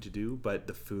training to do, but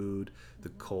the food, the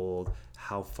cold,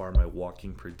 how far am I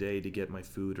walking per day to get my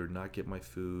food or not get my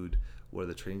food, what are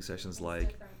the training sessions like?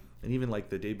 Different. And even like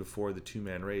the day before the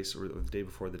 2-man race or the day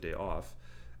before the day off,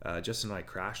 Justin and I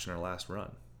crashed in our last run.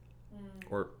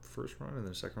 Or first run, and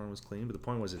then the second run was clean. But the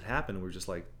point was, it happened, and we were just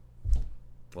like,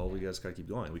 well, we just got to keep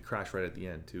going. We crashed right at the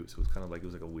end, too. So it was kind of like, it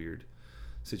was like a weird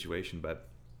situation. But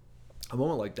a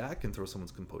moment like that can throw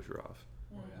someone's composure off.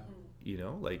 Oh, yeah. You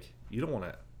know, like, you don't want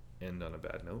to end on a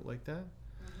bad note like that.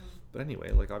 But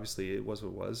anyway, like, obviously it was what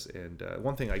it was. And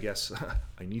one thing I guess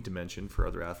I need to mention for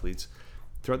other athletes,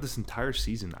 throughout this entire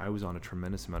season, I was on a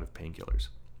tremendous amount of painkillers.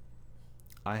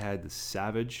 I had the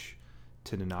savage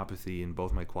tendinopathy in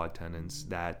both my quad tendons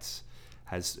that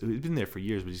has been there for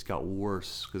years, but just got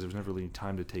worse because there was never really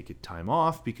time to take time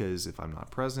off, because if I'm not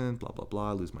present, blah, blah, blah,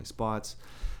 I lose my spots.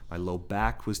 My low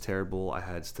back was terrible. I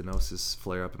had stenosis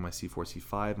flare up in my C4,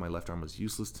 C5. My left arm was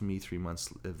useless to me 3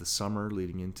 months of the summer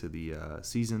leading into the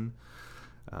season.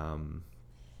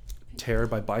 Tear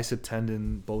by bicep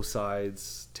tendon, both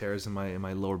sides, tears in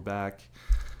my lower back.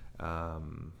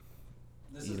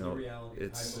 This is the reality.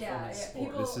 It's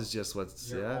people, this is just what's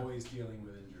you're always dealing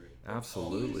with injury.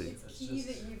 Absolutely. It's key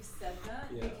that you've said that,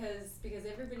 because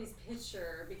everybody's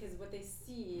picture, because what they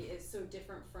see is so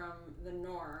different from the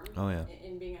norm.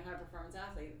 In being a high performance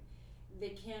athlete,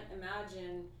 they can't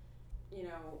imagine,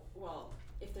 well,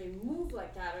 if they move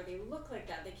like that or they look like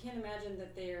that, they can't imagine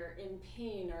that they're in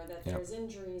pain or that there's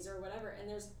injuries or whatever. And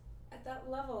there's, at that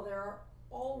level, there are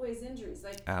always injuries.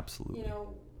 Like, absolutely.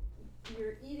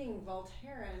 You're eating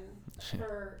Voltaren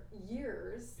for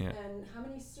years, and how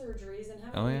many surgeries, and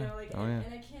how many,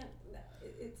 and I can't.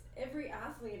 It's every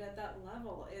athlete at that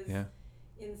level is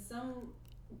in some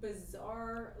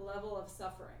bizarre level of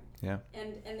suffering. Yeah.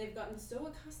 And they've gotten so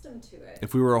accustomed to it.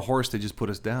 If we were a horse, they just put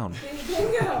us down.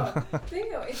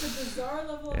 Bingo. It's a bizarre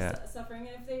level of suffering,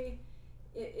 and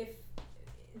if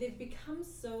they've become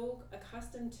so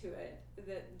accustomed to it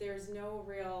that there's no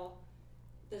real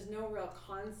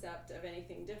concept of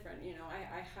anything different.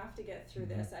 I have to get through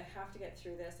this. I have to get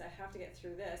through this. I have to get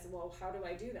through this. Well, how do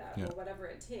I do that? Well, whatever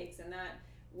it takes. And that,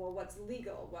 well, what's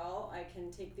legal? Well, I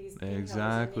can take these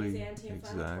painkillers and these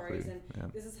anti-inflammatories, and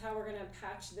this is how we're going to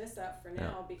patch this up for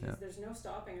now, because there's no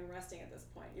stopping and resting at this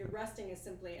point. Your resting is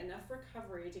simply enough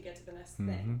recovery to get to the next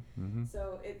thing.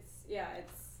 So it's a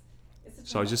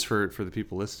so just for the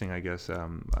people listening, I guess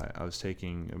I was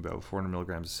taking about 400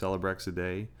 milligrams of Celebrex a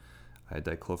day. I had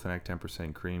diclofenac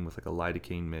 10% cream with like a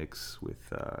lidocaine mix with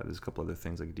there's a couple other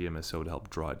things like DMSO to help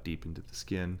draw it deep into the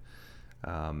skin.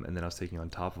 And then I was taking on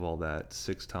top of all that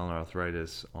 6 Tylenol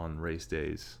arthritis on race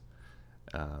days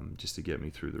just to get me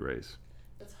through the race.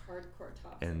 That's hardcore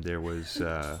toxic. And there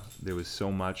was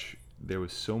so much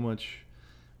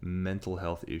mental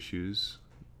health issues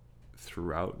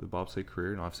throughout the bobsleigh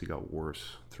career, and obviously got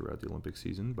worse throughout the Olympic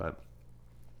season. But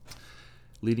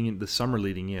the summer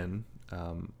leading in,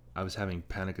 I was having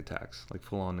panic attacks, like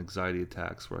full-on anxiety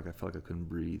attacks, where I felt like I couldn't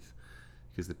breathe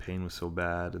because the pain was so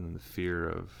bad, and then the fear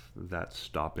of that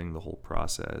stopping the whole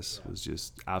process was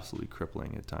just absolutely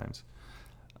crippling at times.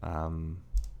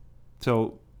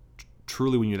 So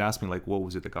truly, when you'd ask me, like, what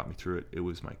was it that got me through it, it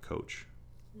was my coach.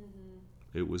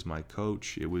 It was my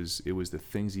coach. It was the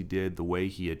things he did, the way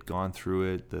he had gone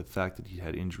through it, the fact that he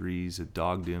had injuries that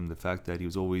dogged him, the fact that he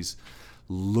was always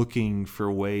looking for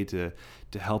a way to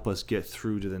help us get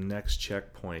through to the next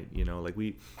checkpoint. You know, like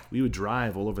we would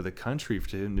drive all over the country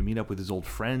to meet up with his old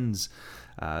friends,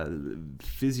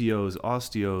 physios,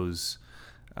 osteos,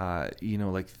 you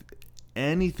know, like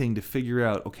anything to figure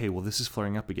out, okay, well, this is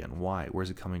flaring up again. Why? Where's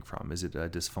it coming from? Is it a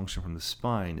dysfunction from the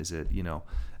spine? Is it, you know,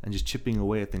 and just chipping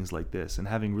away at things like this and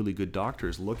having really good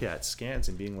doctors look at scans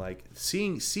and being like,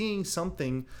 seeing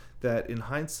something that in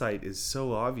hindsight is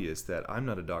so obvious that I'm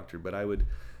not a doctor, but I would,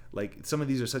 like, some of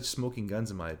these are such smoking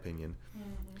guns in my opinion.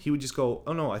 Mm-hmm. He would just go,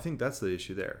 oh no, I think that's the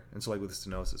issue there. And so like with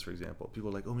stenosis, for example, people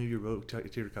are like, oh, maybe your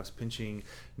rotator cuff's pinching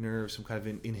nerve, some kind of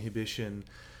inhibition.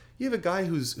 You have a guy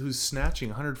who's snatching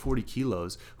 140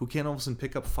 kilos who can't all of a sudden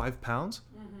pick up 5 pounds.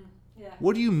 Mm-hmm. Yeah.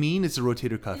 What do you mean it's a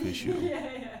rotator cuff issue? yeah.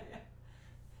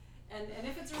 And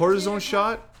if it's cortisone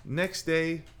shot, next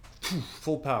day,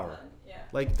 full power. Yeah.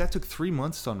 Like that took 3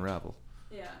 months to unravel.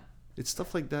 Yeah. It's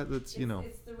stuff like that that's, you know.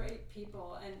 It's the right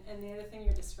people. And the other thing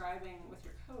you're describing with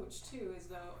your coach too is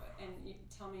though, and you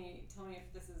tell me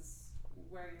if this is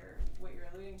what you're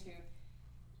alluding to.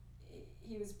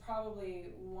 He was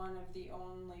probably one of the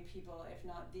only people, if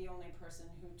not the only person,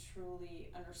 who truly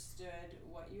understood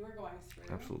what you were going through.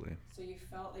 Absolutely. So you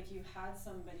felt like you had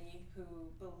somebody who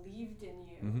believed in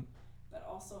you, mm-hmm. but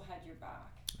also had your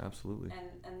back. Absolutely.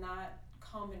 And that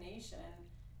combination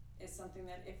is something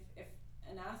that if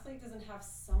an athlete doesn't have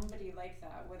somebody like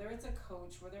that, whether it's a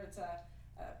coach, whether it's a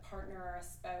partner or a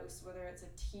spouse, whether it's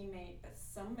a teammate, but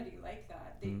somebody like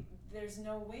that, there's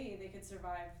no way they could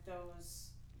survive those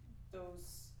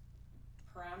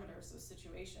parameters, those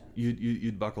situations.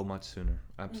 You'd buckle much sooner.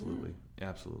 Absolutely. Mm-hmm.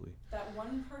 Absolutely. That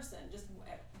one person, just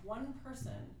one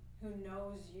person who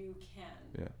knows you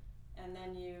can. Yeah. And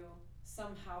then you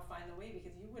somehow find the way,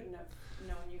 because you wouldn't have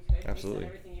known you could. Absolutely.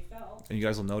 Based on everything you felt. And you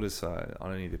guys will notice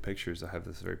on any of the pictures, I have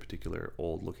this very particular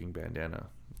old looking bandana,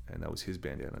 and that was his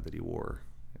bandana that he wore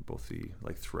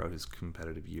throughout his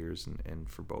competitive years and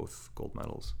for both gold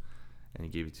medals. And he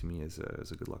gave it to me as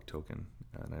a good luck token,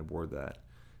 and I wore that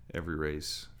every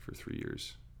race for 3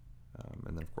 years,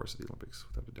 and then of course at the Olympics,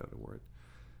 without a doubt, I wore it.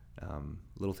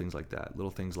 Little things like that,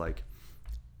 little things like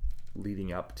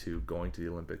leading up to going to the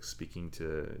Olympics, speaking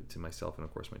to myself and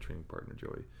of course my training partner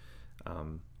Joey,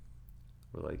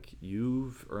 we're like,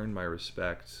 you've earned my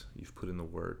respect, you've put in the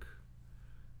work,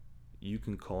 you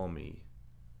can call me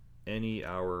any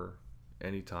hour,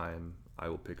 anytime, I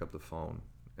will pick up the phone,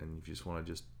 and if you just want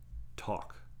to just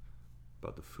talk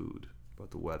about the food,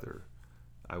 about the weather,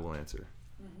 I will answer.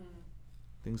 Mm-hmm.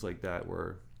 Things like that,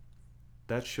 where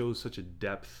that shows such a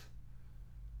depth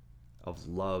of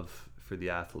love for the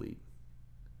athlete.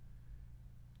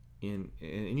 And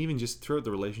even just throughout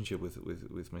the relationship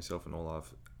with myself and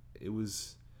Olaf,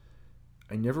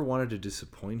 I never wanted to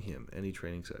disappoint him any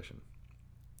training session.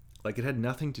 Like, it had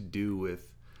nothing to do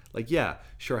with, like, yeah,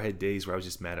 sure, I had days where I was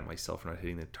just mad at myself for not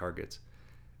hitting the targets.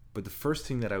 But the first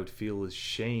thing that I would feel was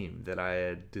shame that I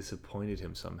had disappointed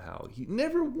him somehow. He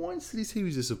never once did he say he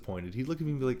was disappointed. He'd look at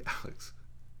me and be like, Alex,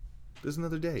 there's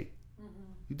another day.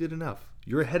 Mm-hmm. You did enough.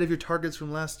 You're ahead of your targets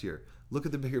from last year. Look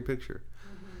at the bigger picture.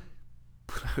 Mm-hmm.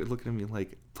 But I would look at me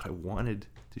like, but I wanted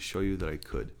to show you that I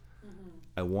could. Mm-hmm.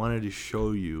 I wanted to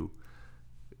show you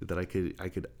that I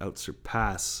could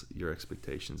outsurpass your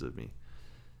expectations of me.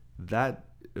 That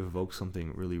evokes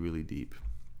something really, really deep.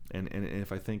 And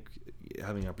if I think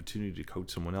having an opportunity to coach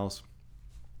someone else,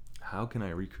 how can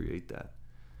I recreate that?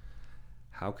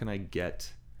 How can I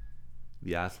get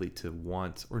the athlete to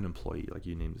want, or an employee, like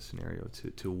you named the scenario,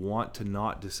 to want to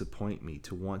not disappoint me,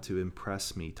 to want to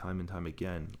impress me time and time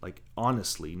again, like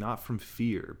honestly, not from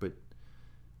fear, but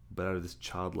out of this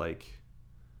childlike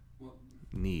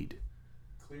need.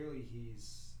 Clearly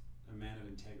he's a man of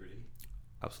integrity.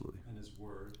 Absolutely. And his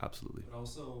word. Absolutely. But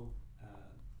also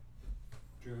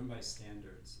driven by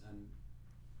standards. And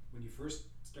when you first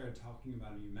started talking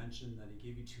about him, you mentioned that he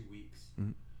gave you 2 weeks.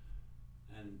 Mm-hmm.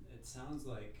 And it sounds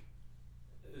like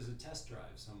it was a test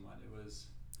drive somewhat. It was,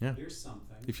 here's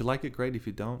something. If you like it, great. If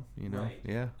you don't, right.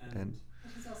 Yeah. And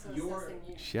he's also assessing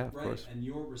you. Yeah, of course. And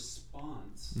your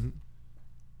response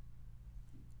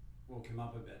woke him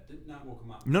up a bit. Not woke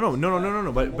him up.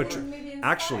 No. But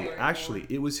actually,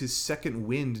 it was his second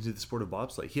wind into the sport of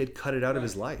bobsleigh. He had cut it out of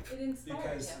his life. It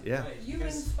inspired him. Yeah. Right. You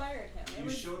inspired him. You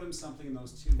showed him something in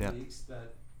those 2 weeks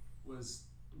that was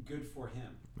good for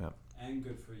him and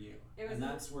good for you. And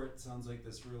that's where it sounds like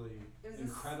this really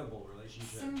incredible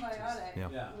relationship.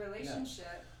 Symbiotic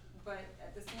relationship, but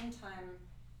at the same time,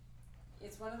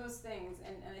 it's one of those things,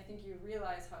 and I think you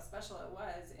realize how special it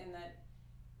was in that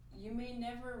you may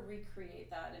never recreate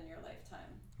that in your lifetime.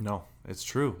 No, it's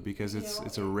true, because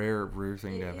it's a rare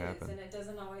thing to have happen. And it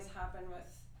doesn't always happen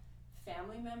with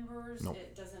family members. Nope.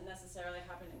 It doesn't necessarily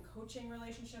happen in coaching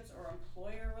relationships or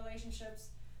employer relationships,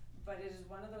 but it is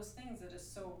one of those things that is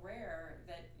so rare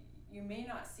that you may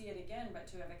not see it again, but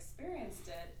to have experienced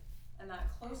it and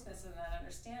that closeness and that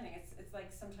understanding, it's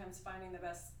like sometimes finding the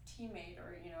best teammate,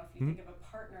 or if you think of a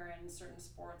partner in certain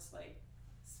sports like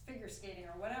figure skating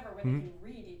or whatever, where they can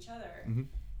read each other.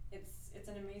 It's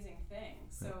an amazing thing.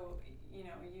 So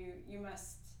you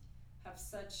must have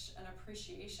such an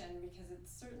appreciation, because it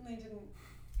certainly didn't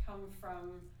come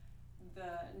from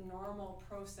the normal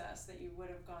process that you would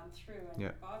have gone through in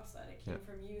your bobsled. It came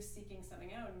from you seeking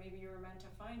something out, and maybe you were meant to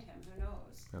find him, who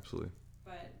knows. Absolutely.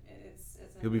 But it's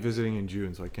he'll be visiting in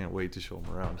June, so I can't wait to show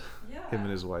him around. Yeah. Him and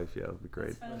his wife, it'll be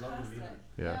great. It's fantastic.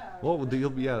 Yeah. Well, he'll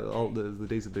be all the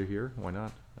days that they're here. Why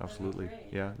not? Absolutely. Great.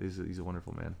 Yeah. He's a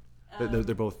wonderful man.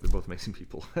 They're both amazing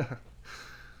people.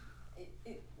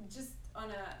 Just on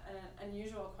an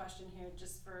unusual question here,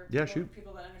 just for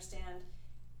people that understand,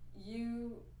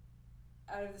 you,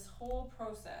 out of this whole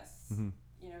process,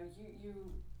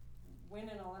 you win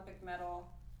an Olympic medal,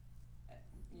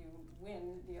 you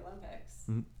win the Olympics.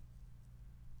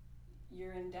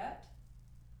 You're in debt?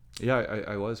 Yeah,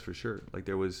 I was, for sure. Like,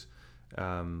 there was,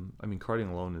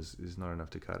 karting alone is not enough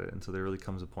to cut it. And so there really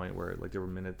comes a point where, like, there were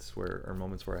moments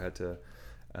where I had to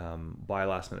buy a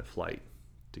last minute flight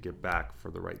to get back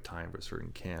for the right time for a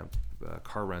certain camp.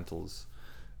 Car rentals,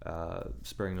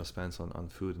 sparing no expense on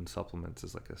food and supplements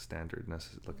is like a standard,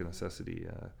 a necessity.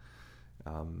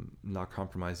 Not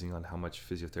compromising on how much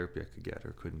physiotherapy I could get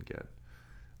or couldn't get.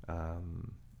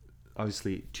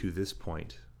 Obviously, to this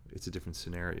point, it's a different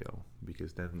scenario,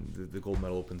 because then the gold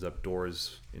medal opens up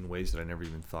doors in ways that I never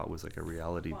even thought was like a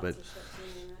reality. But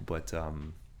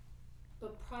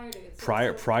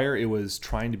prior it was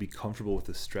trying to be comfortable with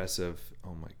the stress of,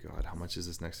 oh my God, how much is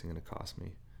this next thing going to cost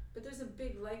me? But there's a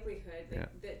big likelihood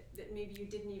that maybe you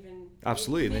didn't even.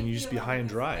 Absolutely, and then you just be high and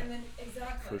dry. And then,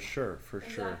 exactly. For sure.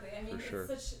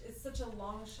 It's such a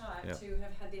long shot to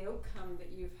have had the outcome that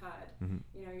you've had.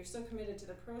 You're so committed to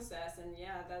the process, and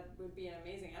that would be an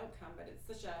amazing outcome. But it's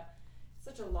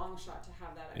such a long shot to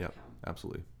have that outcome. Yeah,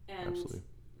 absolutely. And absolutely.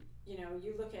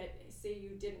 You look at, say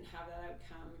you didn't have that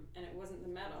outcome and it wasn't the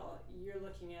medal, you're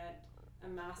looking at a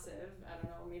massive, I don't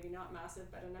know, maybe not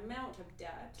massive, but an amount of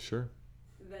debt. Sure.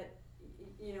 That,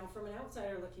 from an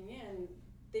outsider looking in,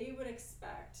 they would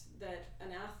expect that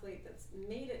an athlete that's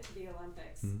made it to the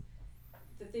Olympics,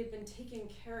 that they've been taken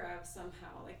care of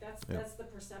somehow. Like that's the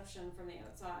perception from the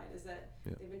outside, is that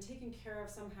they've been taken care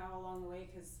of somehow along the way,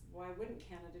 because why wouldn't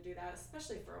Canada do that,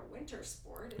 especially for a winter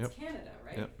sport? It's Canada,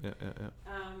 right?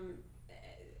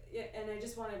 And I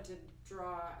just wanted to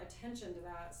draw attention to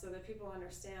that, so that people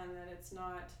understand that it's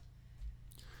not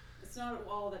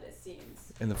all that it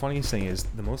seems. And the funniest thing is,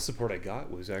 the most support I got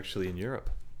was actually in Europe.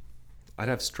 I'd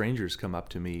have strangers come up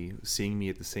to me, seeing me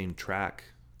at the same track,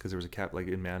 because there was a like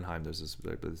in Mannheim. There's this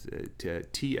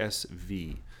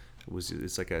TSV.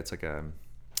 It's like a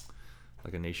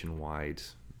nationwide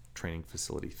training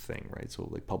facility thing, right? So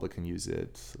like public can use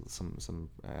it, some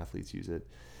athletes use it,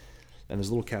 and there's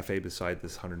a little cafe beside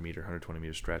this 120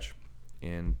 meter stretch,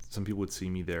 and some people would see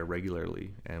me there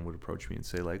regularly and would approach me and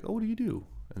say like, "Oh, what do you do?"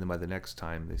 And then by the next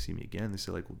time they see me again, they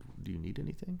say like, well, "Do you need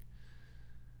anything?"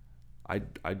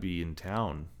 I'd be in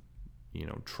town,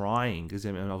 trying, because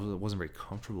I wasn't very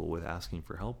comfortable with asking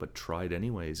for help, but tried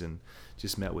anyways, and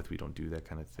just met with, "We don't do that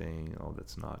kind of thing. Oh,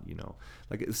 that's not,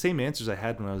 like the same answers I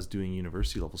had when I was doing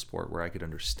university level sport, where I could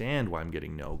understand why I'm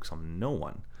getting no, because I'm no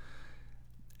one.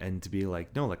 And to be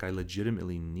like, no, like I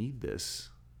legitimately need this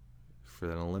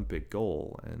for an Olympic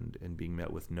goal, and being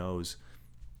met with no's.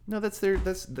 No,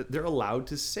 they're allowed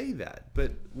to say that.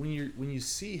 But when you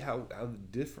see how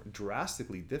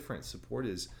drastically different support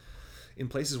is in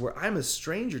places where I'm a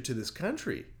stranger to this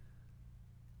country,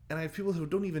 and I have people who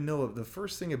don't even know the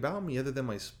first thing about me other than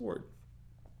my sport,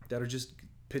 that are just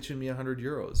pitching me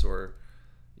 €100, or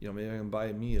maybe I can buy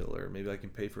a meal, or maybe I can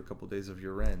pay for a couple of days of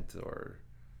your rent, or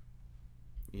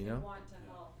They want to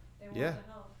help. Yeah.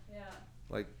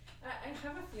 Like, I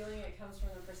have a feeling it comes from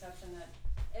the perception that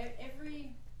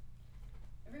every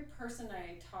person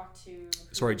I talk to.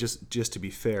 Sorry, just to be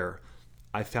fair,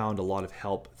 I found a lot of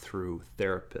help through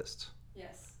therapists.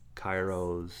 Yes.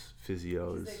 Chiros,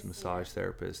 physios, massage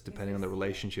therapists, depending on the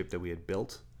relationship that we had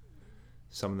built.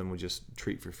 Some of them would just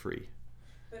treat for free.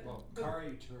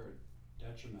 Kari, to her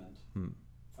detriment,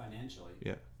 financially,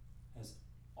 has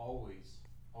always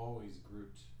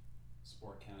grouped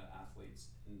Sport Canada athletes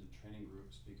into training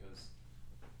groups, because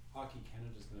Hockey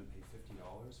Canada is going to pay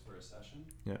 $50 for a session.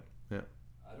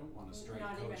 I don't want a strike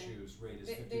Not coach even- whose rate is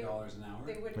they- $50 an hour.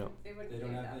 They wouldn't. No. They wouldn't They pay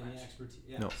don't have that any much. expertise.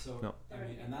 Yeah. No, So no. They I wouldn't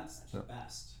mean, pay and that that's much. the No.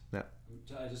 best. Yeah.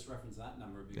 I just referenced that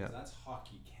number because Yeah. that's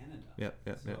Hockey Canada. Yeah,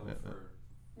 yeah, So yeah, yeah, for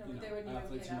No, you but they know, wouldn't even pay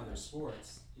athletes from that other much.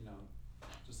 sports, you know,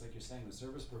 just like you're saying, the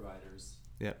service providers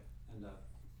Yeah. end up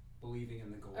believing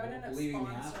in the goal, I would end up believing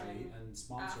the sponsoring athlete, and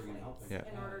sponsoring and helping. Yeah.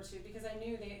 in order to, because I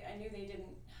knew they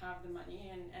didn't have the money,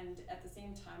 and at the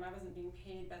same time I wasn't being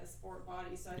paid by the sport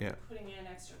body, so I'd Yeah. be putting in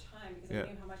extra time because Yeah.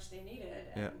 I knew how much they needed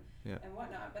Yeah. and Yeah. and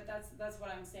whatnot. But that's what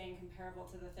I'm saying, comparable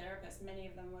to the therapist. Many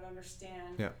of them would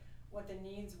understand Yeah. what the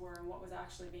needs were and what was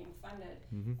actually being funded.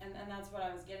 Mm-hmm. And that's what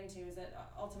I was getting to, is that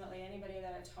ultimately anybody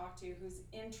that I talk to who's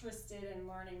interested in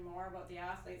learning more about the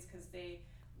athletes, because they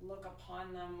look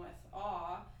upon them with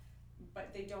awe,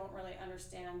 but they don't really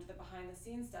understand the behind the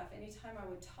scenes stuff. Anytime I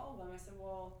would tell them, I said,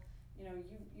 well, you know,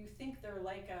 you think they're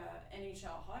like a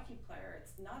NHL hockey player.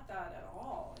 It's not that at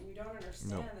all. You don't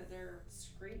understand that they're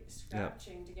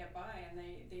scratching to get by, and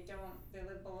they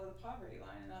live below the poverty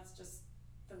line, and that's just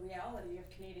the reality of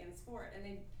Canadian sport. And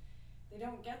they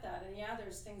don't get that. And yeah,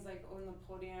 there's things like Own the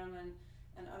Podium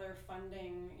and other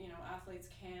funding, you know, Athletes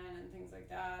Can and things like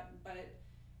that, but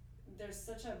there's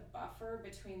such a buffer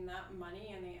between that money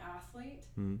and the athlete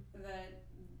Mm-hmm. that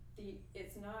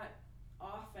it's not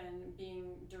often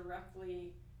being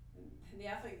directly, the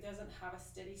athlete doesn't have a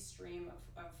steady stream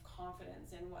of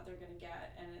confidence in what they're going to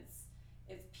get, and it's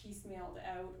piecemealed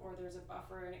out, or there's a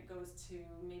buffer and it goes to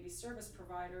maybe service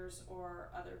providers or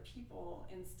other people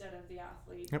instead of the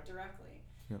athlete directly.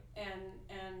 Yep.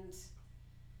 And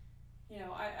you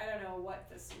know, I don't know what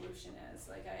the solution is.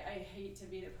 Like, I hate to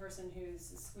be the person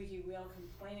who's a squeaky wheel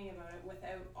complaining about it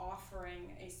without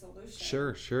offering a solution.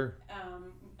 Sure.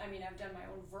 I mean, I've done my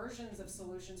own versions of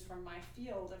solutions from my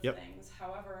field of Yep. things.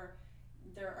 However,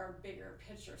 there are bigger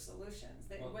picture solutions,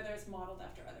 whether it's modeled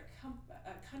after other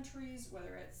countries,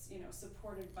 whether it's, you know,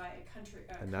 supported by and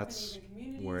companies that's and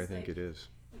communities. where I think like, it is.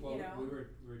 Well, you know, we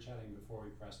were chatting before we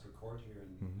pressed record here,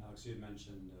 and Mhm. Alex, you had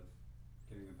mentioned of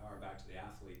giving the power back to the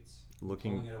athletes.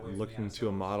 Looking Pulling it away from looking the to a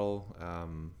SOs. model,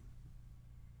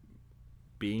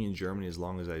 being in Germany as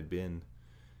long as I'd been,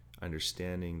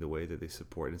 understanding the way that they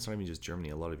support, and it's not even just Germany,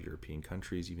 a lot of European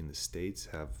countries, even the States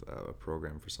have a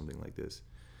program for something like this.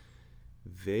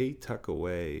 They tuck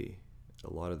away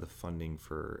a lot of the funding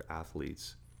for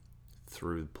athletes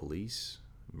through police,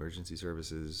 emergency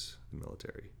services, the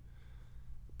military.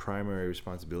 Primary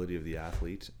responsibility of the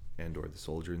athlete and or the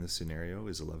soldier in this scenario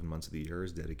is 11 months of the year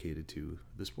is dedicated to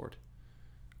the sport.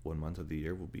 1 month of the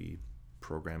year will be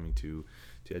programming to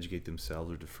educate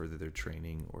themselves or to further their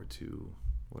training or to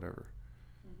whatever.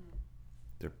 Mm-hmm.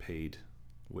 They're paid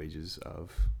wages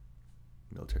of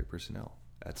military personnel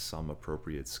at some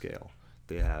appropriate scale.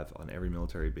 They have on every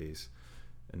military base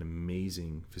an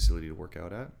amazing facility to work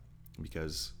out at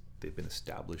because they've been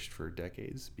established for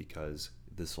decades, because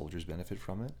the soldiers benefit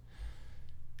from it.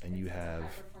 And you it's a have high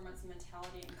performance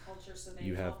mentality and culture, so they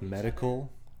you help have each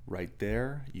medical right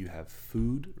there, you have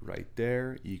food right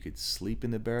there, you could sleep in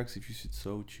the barracks if you should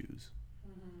so choose.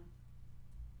 Mm-hmm.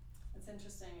 It's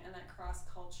interesting, and that cross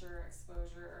culture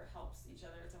exposure helps each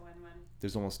other. It's a win-win.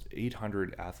 There's almost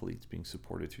 800 athletes being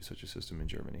supported through such a system in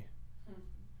Germany.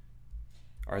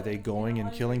 Are Well, they you know, going a and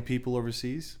lot of killing your- people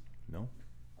overseas? No.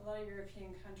 A lot of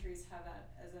European countries have that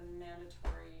as a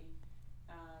mandatory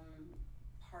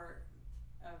part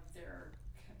of their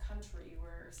country,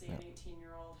 where say an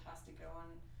 18-year-old has to go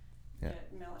and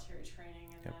get military training,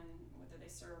 and then whether they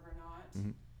serve or not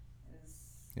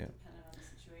is dependent on the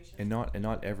situation. And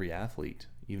not every athlete,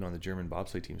 even on the German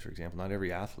bobsleigh teams, for example, not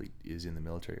every athlete is in the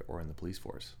military or in the police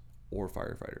force or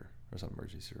firefighter or some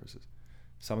emergency services.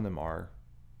 Some of them are,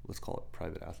 let's call it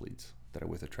private athletes that are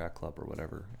with a track club or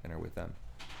whatever and are with them.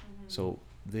 Mm-hmm. So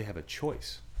they have a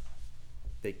choice.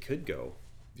 They could go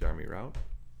the army route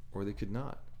or they could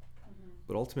not. Mm-hmm.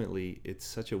 But ultimately, it's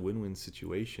such a win-win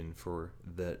situation for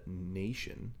the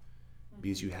nation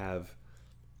because you have,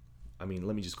 I mean,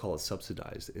 let me just call it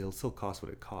subsidized. It'll still cost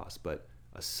what it costs, but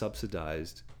a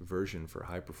subsidized version for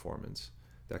high performance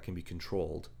that can be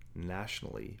controlled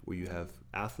nationally, where you have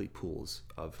athlete pools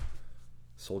of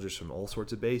soldiers from all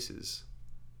sorts of bases,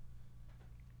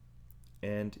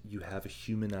 and you have a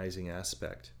humanizing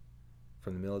aspect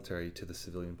from the military to the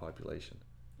civilian population.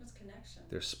 There's connection.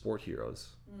 They're sport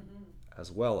heroes, Mm-hmm.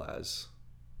 as well as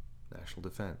national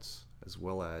defense, as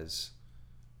well as,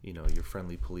 you know, your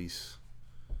friendly police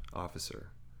officer.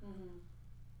 Mm-hmm.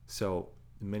 So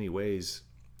in many ways,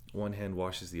 one hand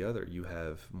washes the other. You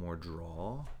have more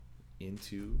draw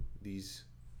into these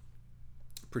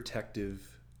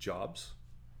protective jobs,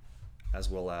 as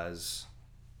well as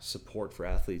support for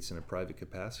athletes in a private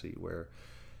capacity, where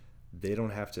they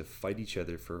don't have to fight each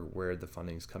other for where the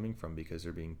funding is coming from because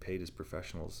they're being paid as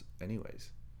professionals anyways.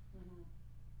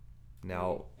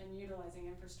 Now, and utilizing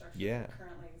infrastructure yeah, that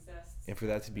currently exists. and for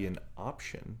that to be an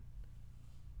option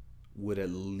would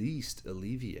at least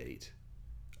alleviate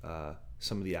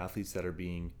some of the athletes that are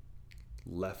being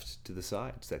left to the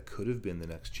sides that could have been the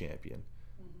next champion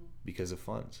because of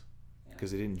funds,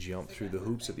 because they didn't jump through the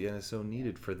hoops that the NSO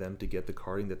needed for them to get the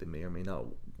carding that they may or may not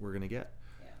were going to get.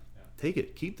 Take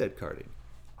it, keep that carding.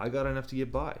 I got enough to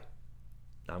get by.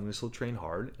 I'm going to still train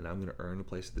hard, and I'm going to earn a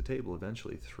place at the table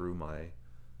eventually through my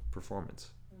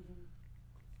performance.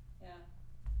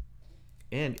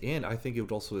 And I think it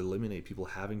would also eliminate people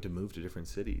having to move to different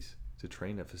cities to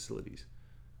train at facilities.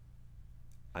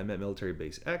 I'm at military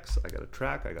base X, I got a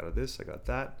track, I got a this, I got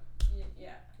that.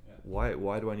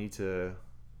 Why do I need to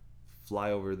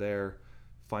fly over there,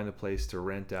 find a place to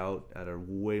rent out at a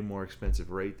way more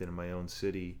expensive rate than in my own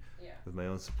city with my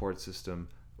own support system,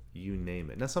 you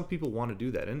name it. Now some people want to do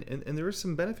that, and there is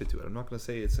some benefit to it. I'm not going to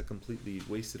say it's a completely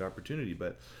wasted opportunity,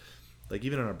 but like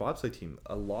even on our bobsleigh team,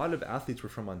 a lot of athletes were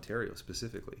from Ontario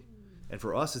specifically. And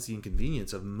for us, it's the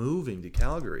inconvenience of moving to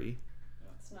Calgary.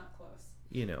 It's not close.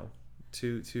 You know,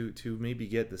 to maybe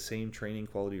get the same training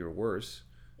quality or worse,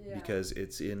 because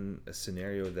it's in a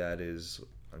scenario that is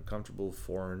uncomfortable,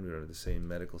 foreign, or the same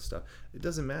medical stuff. It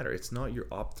doesn't matter. It's not your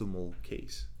optimal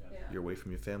case. You're away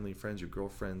from your family, friends, your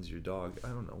girlfriends, your dog. I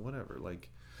don't know, whatever. Like,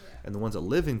 and the ones that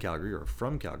live in Calgary or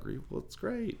from Calgary, well, it's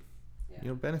great. You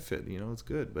know, benefit. You know, it's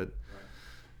good, but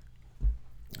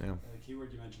the key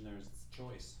word you mentioned there is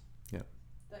choice. Yeah.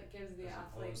 That gives the As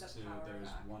athlete opposed the to power there's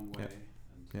back. one way.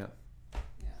 Yeah.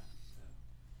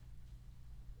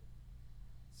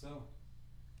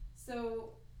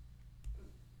 So,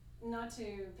 not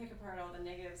to pick apart all the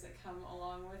negatives that come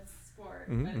along with sport,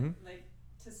 but like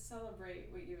to celebrate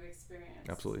what you've experienced.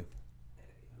 Absolutely.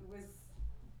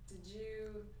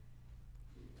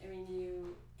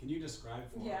 Can you describe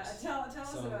for us? Tell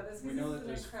us about this, We because know this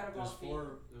that is an incredible feat.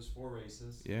 there's four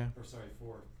races. Yeah. Or sorry,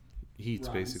 four Heats,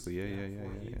 runs. basically. Yeah.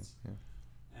 Four heats.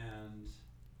 And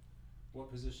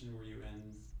what position were you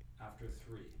in after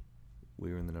 3?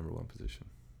 We were in the number 1 position.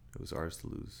 It was ours to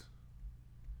lose.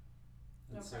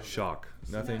 No pressure. Shock.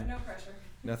 Nothing. No pressure.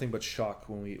 Nothing but shock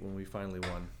when we finally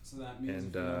won. So that means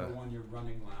if you're number 1, you're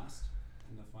running last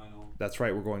in the final. That's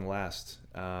right. We're going last.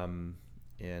 So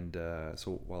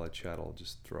while I chat, I'll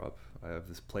just throw up. I have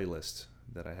this playlist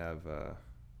that I have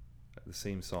the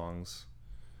same songs.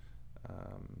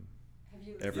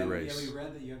 Every race. Yeah, we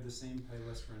read that you have the same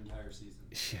playlist for entire season.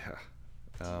 Yeah.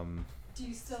 Do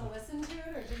you still listen to it,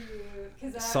 or do you?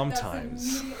 Because sometimes.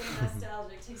 That's immediately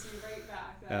nostalgic. Takes you right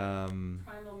back. That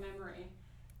primal memory.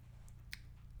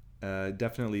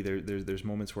 Definitely, there's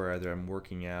moments where either I'm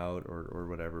working out or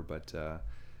whatever. But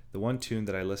the one tune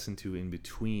that I listened to in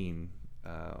between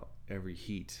every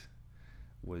heat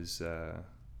was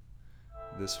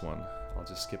this one. I'll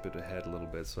just skip it ahead a little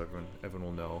bit so everyone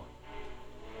will know.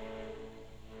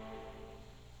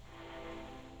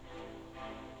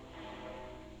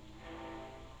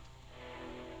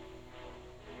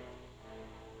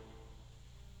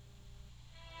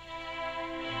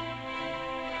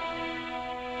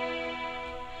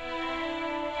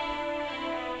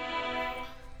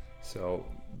 So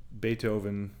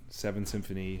Beethoven, 7th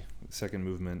Symphony, 2nd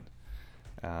movement,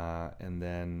 and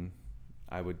then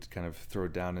I would kind of throw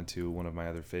it down into one of my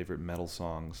other favorite metal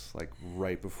songs, like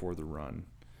right before the run.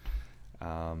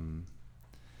 And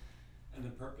the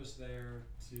purpose there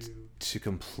to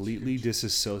completely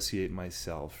disassociate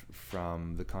myself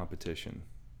from the competition,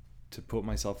 to put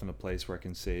myself in a place where I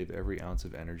can save every ounce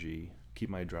of energy, keep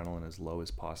my adrenaline as low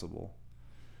as possible.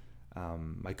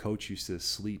 My coach used to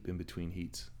sleep in between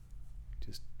heats.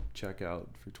 Just check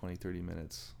out for 20-30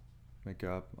 minutes, make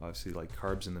up, obviously like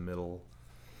carbs in the middle.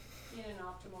 In an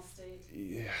optimal state.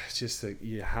 Yeah, it's just like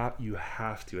you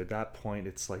have to. At that point,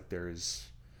 it's like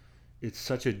it's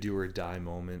such a do or die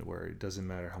moment where it doesn't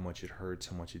matter how much it hurts,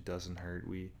 how much it doesn't hurt.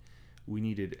 We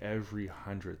needed every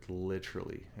 100th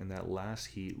literally. In that last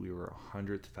heat, we were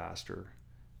 100th faster.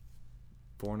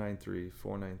 493,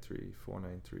 493,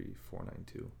 493,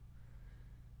 492.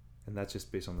 And that's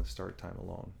just based on the start time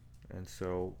alone. And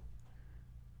so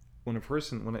when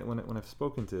I've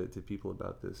spoken to people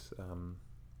about this,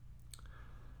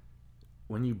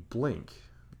 when you blink,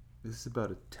 this is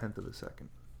about 1/10 of a second.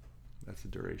 That's the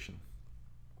duration.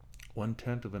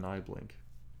 1/10 of an eye blink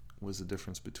was the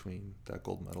difference between that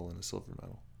gold medal and a silver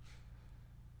medal.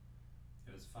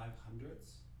 It was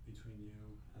 500ths between you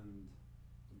and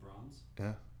the bronze.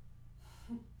 Yeah.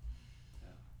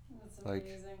 That's amazing. Like,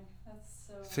 that's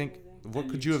so think, amazing. what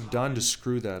could you have done to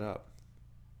screw that up?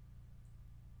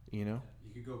 You know,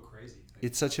 You could go crazy.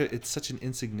 it's such an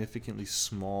insignificantly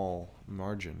small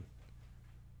margin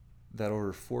that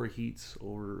over 4 heats,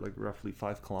 over like roughly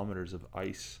 5 kilometers of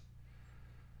ice,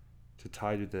 to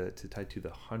tie to the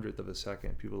 100th of a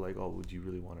second, people are like, oh, would you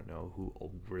really want to know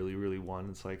who really won?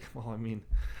 It's like, well, I mean,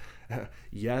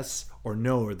 yes or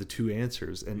no are the two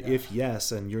answers, and if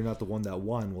yes, and you're not the one that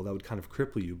won, well, that would kind of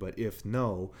cripple you. But if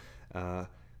no,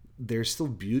 there's still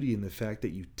beauty in the fact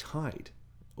that you tied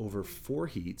over 4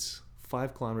 heats,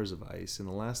 5 kilometers of ice, and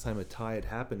the last time a tie had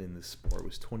happened in this sport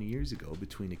was 20 years ago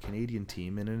between a Canadian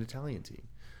team and an Italian team.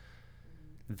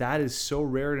 That is so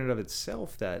rare in and of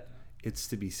itself that it's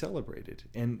to be celebrated.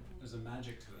 And there's a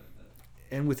magic to it.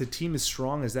 And with a team as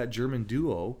strong as that German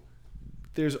duo,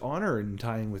 there's honor in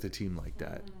tying with a team like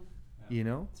that. You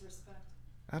know? It's respect.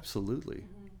 Absolutely.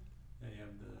 Yeah, you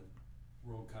have the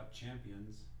World Cup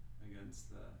champions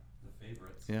against the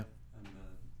favorites. Yeah. And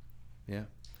Yeah.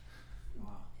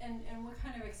 wow. And what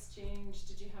kind of exchange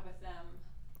did you have with them?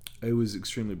 It was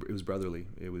brotherly.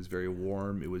 It was very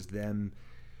warm. It was them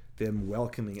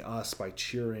welcoming us by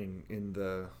cheering in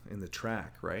the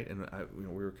track, right? And we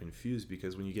were confused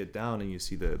because when you get down and you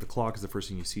see the clock is the first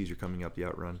thing you see as you're coming up the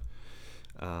outrun,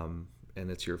 and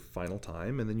it's your final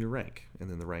time, and then your rank, and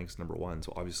then the rank's number 1.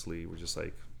 So obviously we're just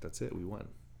like, that's it, we won,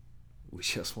 we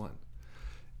just won.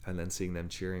 And then seeing them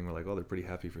cheering, we're like, oh, they're pretty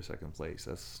happy for second place.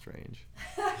 That's strange.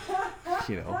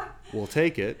 We'll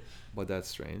take it, but that's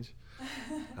strange.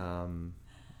 No,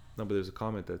 but there's a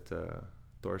comment that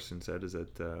Thorsten said is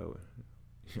that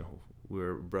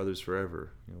we're brothers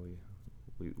forever.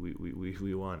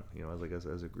 We won.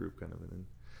 As a group kind of,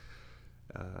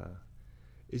 and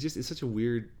it's such a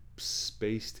weird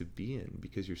space to be in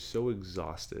because you're so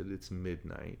exhausted. It's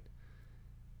midnight.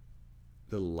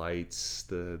 The lights,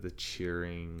 the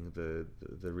cheering,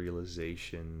 the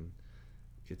realization.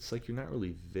 It's like you're not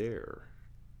really there.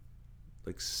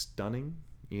 Like stunning,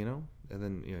 And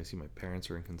then I see my parents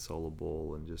are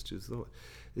inconsolable, and it's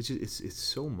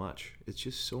so much. It's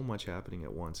just so much happening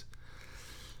at once.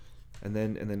 And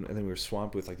then we were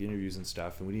swamped with like the interviews and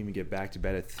stuff, and we didn't even get back to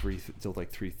bed at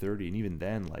 3:30, and even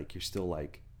then, like, you're still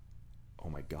like, oh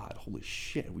my God, holy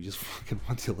shit, we just fucking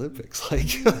won the Olympics.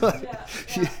 Like,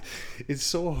 it's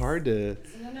so hard to.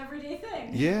 It's an everyday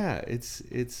thing. Yeah,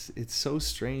 it's so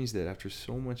strange that after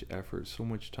so much effort, so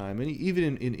much time, and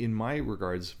even in my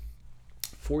regards,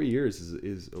 4 years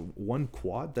is one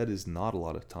quad. That is not a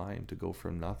lot of time to go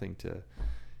from nothing to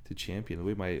champion. The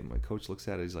way my coach looks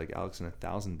at it is like, Alex, in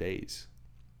 1,000 days,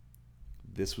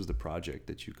 this was the project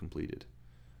that you completed.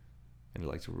 And I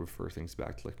like to refer things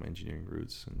back to like my engineering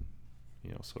roots, and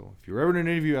so if you're ever in an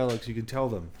interview, Alex, you can tell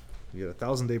them you got a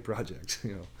 1,000-day project.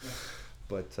 Yeah.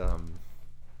 But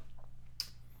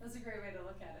that's a great way to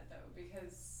look at it, though,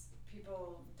 because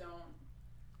people don't.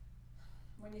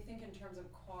 When you think in terms of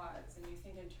quads, and you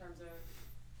think in terms of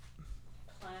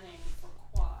planning for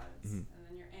quads, and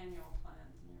then your annual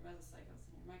plans, and your mesocycles,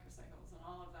 and your microcycles, and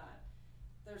all of that,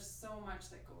 there's so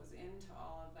much that goes into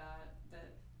all of that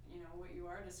what you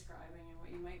are describing and what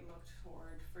you might look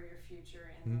toward for your future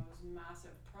in those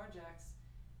massive projects,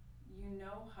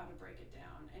 how to break it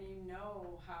down, and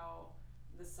how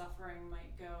the suffering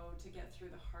might go to get through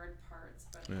the hard parts,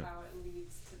 but how it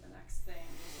leads to the next thing.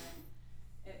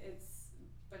 And it's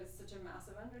such a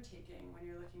massive undertaking when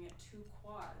you're looking at 2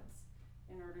 quads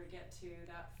in order to get to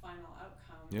that final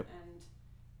outcome. Yep. And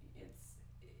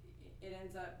it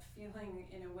ends up feeling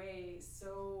in a way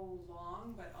so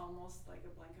long, but almost like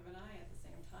a blink of an eye at the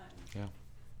same time. Yeah.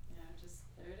 Just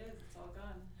there it is. It's all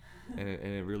gone. and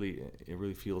it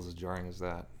really feels as jarring as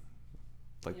that.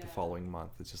 Like the following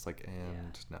month, it's just like,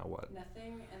 and now what?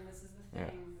 Nothing. And this is the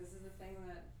thing. Yeah. This is the thing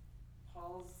that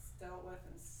Paul's dealt with,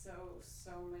 and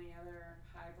so many other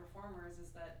high performers,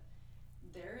 is that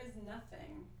there is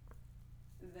nothing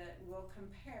that will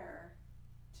compare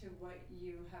to what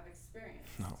you have experienced.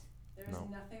 No.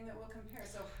 There's nothing that will compare.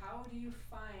 So how do you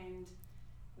find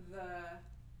the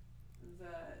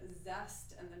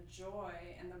zest and the joy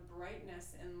and the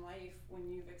brightness in life when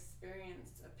you've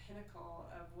experienced a pinnacle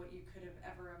of what you could have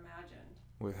ever imagined?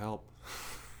 With help.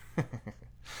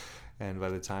 And by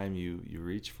the time you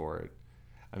reach for it,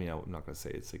 I mean, I'm not going to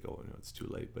say it's like, it's too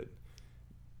late, but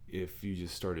if you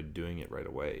just started doing it right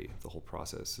away, the whole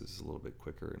process is a little bit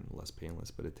quicker and less painless,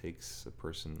 but it takes a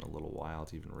person a little while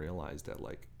to even realize that,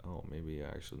 like, oh, maybe I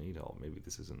actually need help. Maybe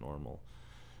this isn't normal.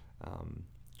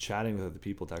 Chatting with other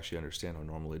people to actually understand how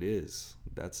normal it is,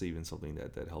 that's even something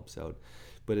that helps out.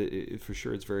 But it for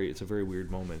sure, it's a very weird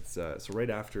moment. So right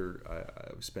after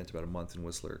I spent about a month in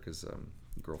Whistler, because the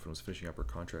girlfriend was finishing up her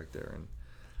contract there, and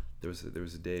there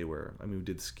was a day where, I mean, we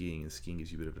did skiing, and skiing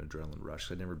gives you a bit of an adrenaline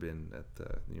rush. I'd never been at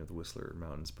the Whistler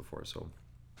Mountains before, so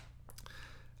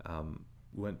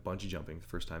we went bungee jumping the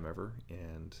first time ever,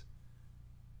 and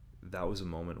that was a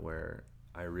moment where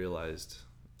I realized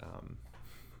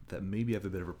that maybe I have a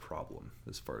bit of a problem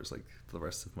as far as like the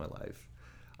rest of my life.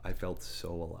 I felt so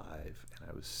alive, and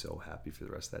I was so happy for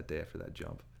the rest of that day after that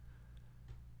jump,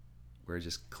 where it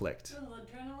just clicked. A little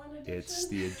adrenaline addiction. It's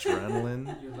the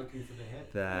adrenaline You're looking for the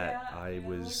hit. that Yeah, I you're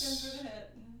was looking for the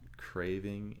hit.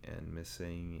 craving and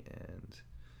missing,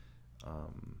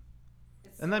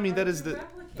 It's and so I mean that hard is to the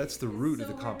replicate. that's the It's root so of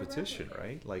the hard to competition,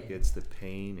 replicate. right? Like Yeah. it's the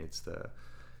pain, it's that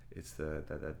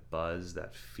buzz,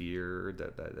 that fear,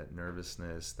 that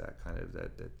nervousness, that kind of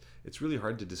that it's really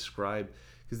hard to describe,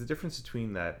 because the difference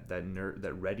between that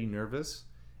ready nervous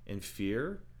and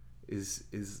fear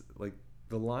is like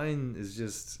the line is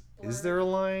just, is there a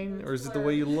line, or is it the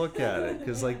way you look at it?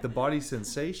 Because like the body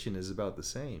sensation is about the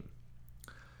same,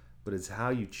 but it's how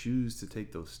you choose to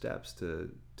take those steps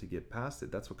to get past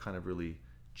it. That's what kind of really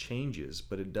changes,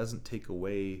 but it doesn't take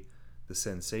away the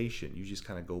sensation. You just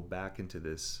kind of go back into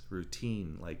this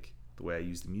routine, like the way I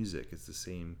use the music. It's the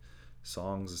same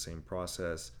songs, the same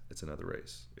process. It's another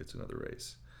race.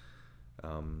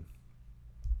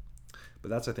 But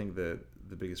that's, I think, the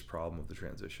biggest problem of the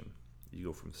transition. You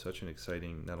go from such an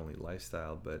exciting, not only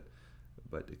lifestyle, but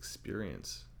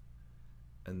experience,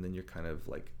 and then you're kind of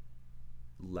like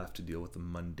left to deal with the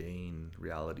mundane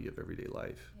reality of everyday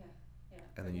life. Yeah.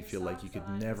 And then Put you your feel like you socks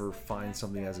could on, never just like the find next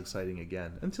something as guy. exciting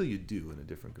again, until you do in a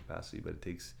different capacity. But it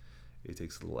takes a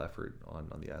little effort on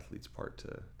the athlete's part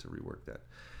to rework that.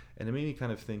 And it made me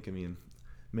kind of think, I mean,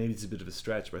 maybe it's a bit of a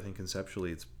stretch, but I think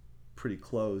conceptually it's pretty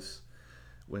close.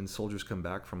 When soldiers come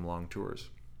back from long tours,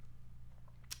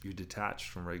 you're detached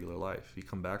from regular life. You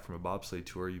come back from a bobsleigh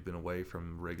tour, you've been away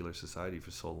from regular society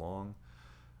for so long.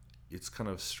 It's kind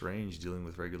of strange dealing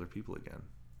with regular people again.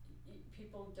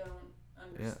 People don't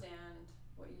understand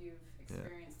what you've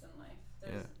experienced in life. I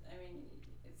mean,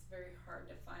 it's very hard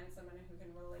to find someone who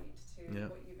can relate to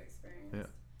what you've experienced. Yeah.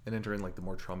 And enter in like the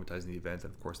more traumatizing the event,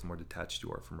 and of course the more detached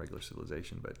you are from regular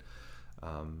civilization. But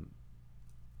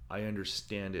I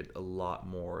understand it a lot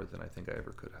more than I think I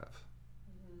ever could have.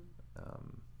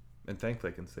 Mm-hmm. And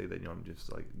thankfully I can say that, you know, I'm just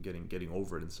like getting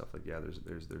over it and stuff. Like, yeah,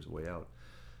 there's a way out.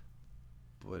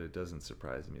 But it doesn't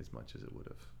surprise me as much as it would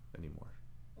have anymore.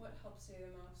 What helps you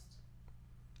the most?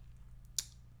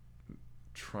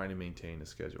 Trying to maintain a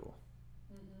schedule.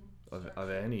 Mm-hmm. Of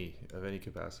any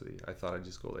capacity. I thought I'd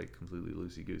just go like completely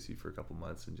loosey-goosey for a couple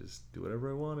months and just do whatever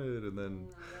I wanted, and then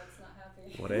No, that's not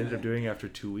happy. what I ended up doing after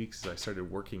 2 weeks is I started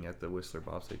working at the Whistler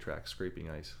bobsleigh track, scraping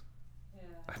ice. Yeah.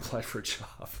 I applied for a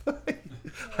job.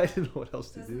 I didn't know what else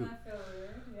to Doesn't do. that feel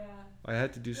weird? Yeah. I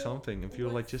had to do something, and people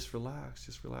were like, What's- just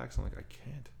relax. I'm like, I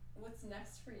can't. What's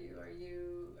next for you? Are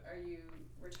you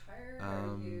retired?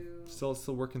 Are you Still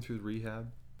working through the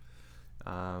rehab.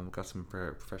 Got some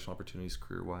professional opportunities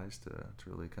career-wise to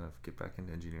really kind of get back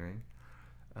into engineering.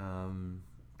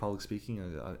 Public speaking,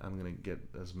 I'm going to get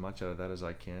as much out of that as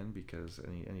I can, because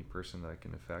any person that I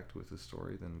can affect with the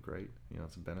story, then great. You know,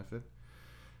 it's a benefit.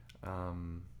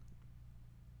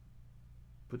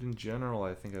 But in general,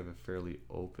 I think I have a fairly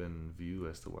open view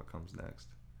as to what comes next.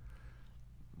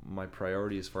 My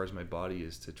priority as far as my body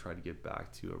is to try to get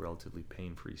back to a relatively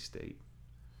pain-free state.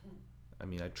 I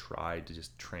mean, I tried to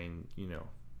just train, you know,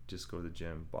 just go to the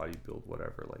gym, bodybuild,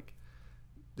 whatever. Like,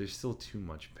 there's still too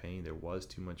much pain. There was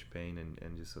too much pain,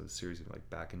 and just a series of like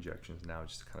back injections now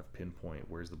just to kind of pinpoint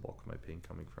where's the bulk of my pain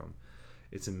coming from.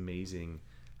 It's amazing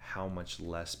how much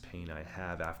less pain I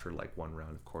have after like one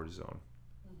round of cortisone.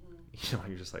 You know,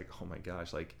 you're just like, oh my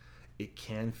gosh, like it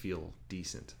can feel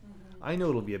decent. I know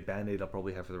it'll be a band-aid I'll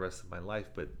probably have for the rest of my life,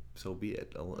 but so be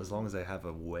it. As long as I have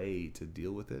a way to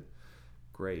deal with it,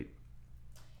 great.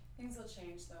 Things will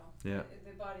change though. Yeah.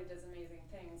 The body does amazing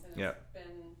things, and Yeah. it's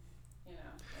been, you know,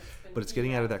 it's been. But it's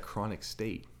getting out of that chronic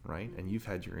state, right? And you've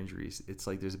had your injuries. It's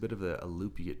like there's a bit of a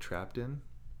loop you get trapped in,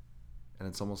 and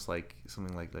it's almost like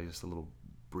something like just a little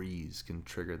breeze can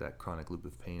trigger that chronic loop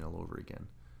of pain all over again.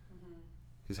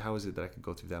 Because how is it that I could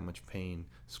go through that much pain,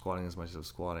 squatting as much as I was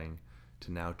squatting,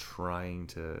 to now trying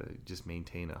to just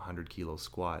maintain a 100-kilo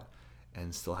squat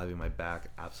and still having my back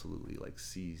absolutely like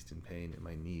seized in pain and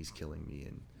my knees killing me?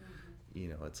 And you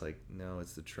know, it's like, no,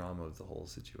 it's the trauma of the whole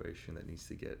situation that needs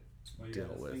to get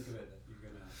dealt with. Think of it that you're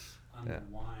gonna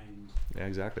unwind Yeah,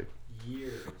 exactly.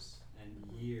 years and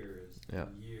years Yeah.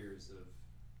 and years of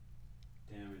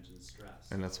damage and stress.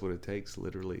 And that's what it takes.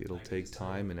 Literally, it'll I can take just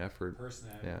time tell and you, effort.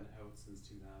 Personally, I've Yeah. been out since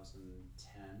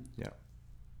 2010. Yeah.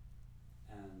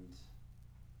 And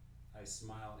I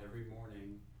smile every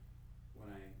morning when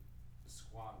I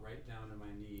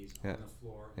Yeah. on the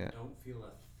floor. Yeah. Don't feel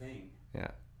a thing. Yeah.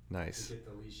 Nice. To get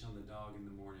the leash on the dog in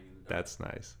the morning in the dark. That's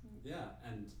nice. Yeah,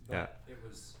 and Yeah. it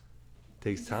was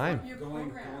Takes time. Your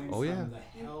going programs. from Oh, yeah. the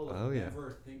hell of Oh, yeah.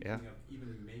 never thinking Yeah. of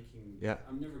even making. Yeah.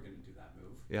 I'm never going to do that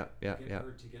move. Yeah. Yeah. Get Yeah.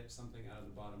 her to get something out of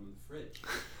the bottom of the fridge.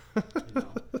 You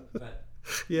know, but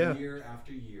Yeah. year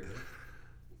after year,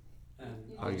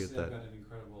 and I obviously get that. I've got an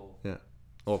incredible. Yeah.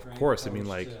 Oh, of strength course. I coach mean,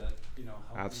 like, to, you know,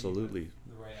 help me absolutely. with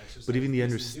the right exercise But even the and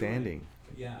doing it. understanding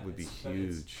Yeah, would be it's- but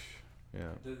it's- huge.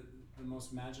 Yeah. The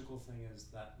most magical thing is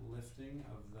that lifting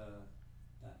of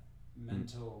that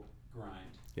mental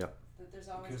grind. Yep. That there's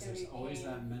always Because going to there's be always pain.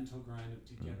 that mental grind of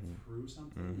to get Mhm. through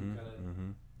something. Mm-hmm. You've got to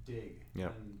Mm-hmm. dig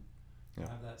Yep. and Yep.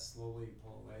 have that slowly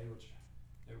pull away, which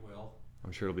it will.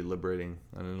 I'm sure it'll be liberating,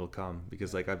 and it'll come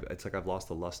because like it's like I've lost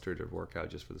the luster to work out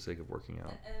just for the sake of working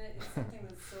out. And it's something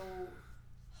that's so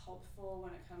helpful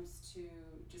when it comes to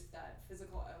just that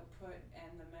physical output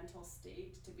and the mental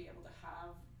state to be able to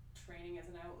have training as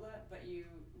an outlet, but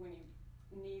when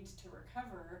you need to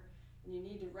recover and you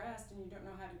need to rest and you don't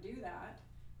know how to do that,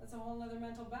 that's a whole nother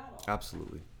mental battle.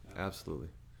 Absolutely. Yeah. Absolutely.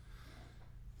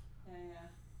 Yeah.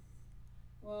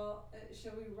 Well,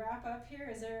 shall we wrap up here?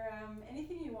 Is there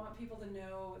anything you want people to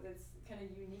know that's kind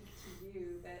of unique to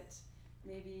you that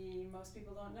maybe most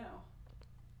people don't know?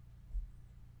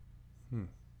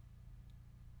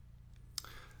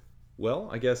 Well,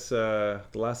 I guess the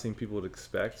last thing people would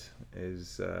expect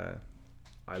is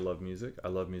I love music. I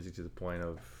love music to the point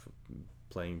of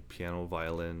playing piano,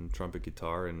 violin, trumpet,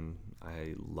 guitar, and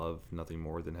I love nothing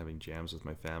more than having jams with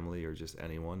my family or just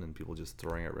anyone and people just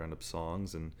throwing out random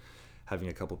songs and having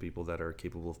a couple people that are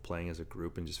capable of playing as a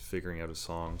group and just figuring out a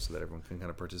song so that everyone can kind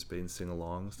of participate and sing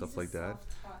along, stuff like that.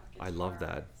 I love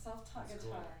that. Self-taught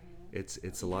guitar.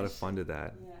 It's a lot of fun to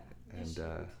that. Yeah. And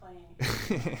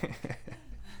Playing.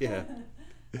 yeah. I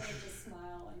would just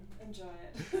smile and enjoy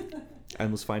it. I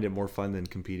almost find it more fun than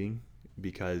competing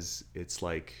because it's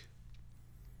like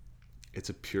it's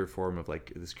a pure form of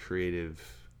like this creative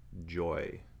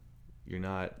joy. You're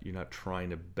not trying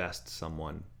to best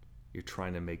someone. You're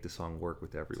trying to make the song work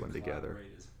with everyone together.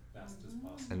 Collaborate as best as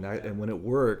possible. And when it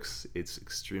works, it's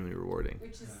extremely rewarding.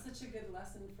 Which is such a good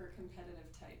lesson for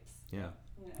competitive types. Yeah.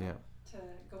 You know, Yeah. to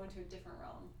go into a different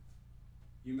realm.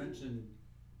 You mentioned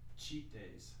cheat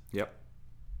days. Yep.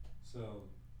 So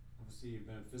obviously you've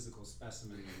been a physical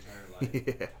specimen your entire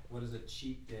life. Yeah. What does a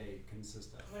cheat day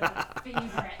consist of? What are the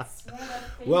favorites? What are the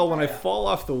favorites? Well, when I fall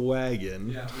off the wagon,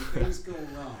 Yeah, when things go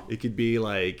wrong. it could be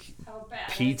like How bad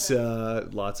is it? pizza,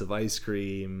 lots of ice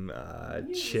cream,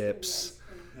 Usually chips. ice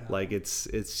cream. Yeah. Like it's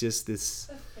just this.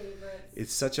 The favorites.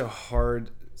 It's such a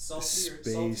hard salty or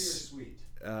space. sweet.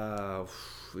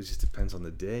 It just depends on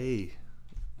the day,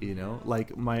 you know.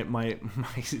 Like my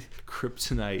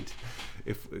kryptonite,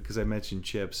 because I mentioned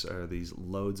chips, are these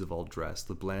Loads of All Dressed.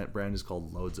 The brand is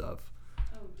called Loads of.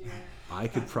 Oh dear. I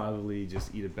could probably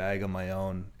just eat a bag on my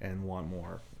own and want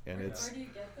more. And Where it's do you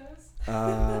get those?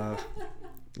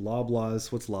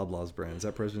 Loblaws. What's Loblaws brand? Is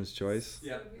that President's Choice?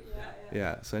 Yeah.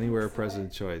 Yeah. So anywhere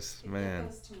President's Choice, You man,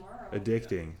 get those tomorrow.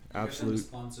 addicting, absolute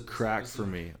Sponsored this crack for episode.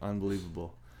 me,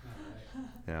 unbelievable.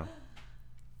 All right. Yeah,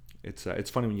 it's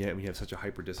funny when you have such a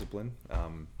hyper discipline.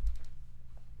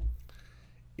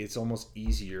 It's almost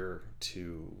easier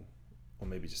to, well,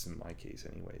 maybe just in my case,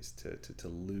 anyways, to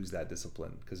lose that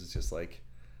discipline because it's just like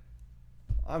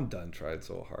I'm done trying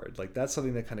so hard. Like that's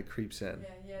something that kind of creeps in.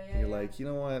 Yeah. And you're like, you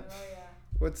know what? Oh yeah.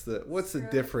 What's the Screw it.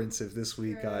 difference if this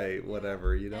week Screw I it.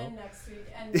 whatever, you know? And next week.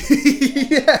 And next week.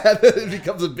 Yeah, then it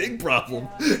becomes a big problem.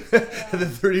 Yeah. And then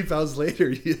 30 pounds later,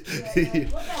 you, Yeah.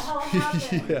 What the hell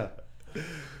happened? yeah.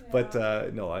 But Yeah.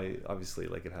 no, I obviously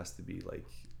like it has to be like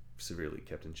severely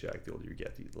kept in check. The older you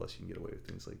get, the less you can get away with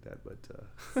things like that. But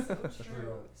So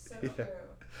true. So Yeah. true.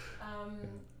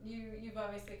 You've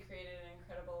obviously created an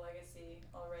incredible legacy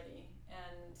already,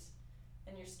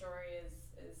 and your story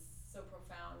is so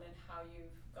profound in how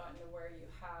you've gotten to where you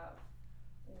have.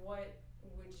 What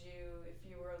would you, if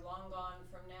you were long gone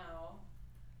from now,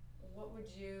 what would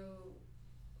you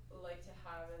like to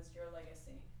have as your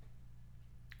legacy?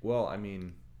 well, I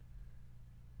mean,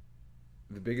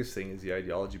 the biggest thing is the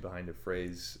ideology behind the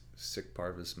phrase "sic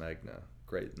parvis magna,"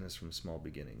 greatness from small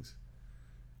beginnings.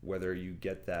 Whether you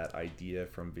get that idea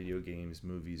from video games,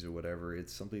 movies, or whatever,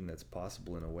 it's something that's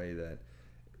possible in a way that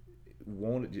it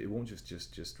won't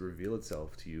just reveal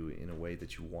itself to you in a way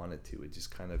that you want it to. It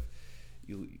just kind of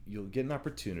you'll get an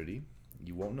opportunity.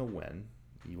 You won't know when,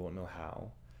 you won't know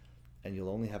how, and you'll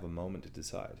only have a moment to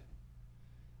decide.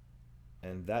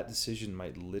 And that decision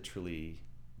might literally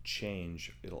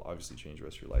change. It'll obviously change the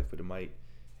rest of your life, but it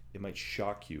might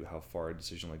shock you how far a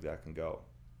decision like that can go.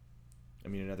 I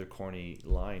mean, another corny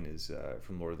line is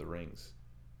from Lord of the Rings.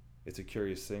 It's a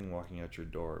curious thing walking out your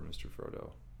door, Mr. Frodo.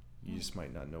 You just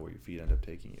might not know where your feet end up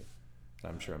taking you.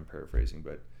 I'm sure I'm paraphrasing,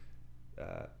 but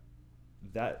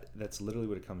that's literally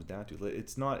what it comes down to.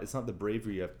 It's not the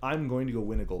bravery of, I'm going to go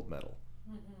win a gold medal.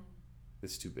 Mm-hmm.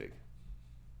 It's too big.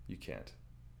 You can't.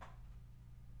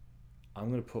 I'm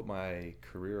going to put my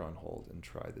career on hold and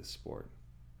try this sport.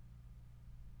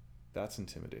 That's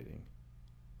intimidating.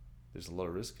 There's a lot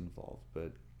of risk involved,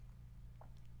 but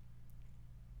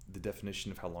the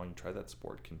definition of how long you try that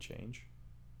sport can change.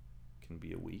 It can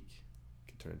be a week,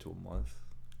 can turn into a month,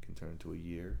 can turn into a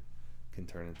year, can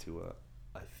turn into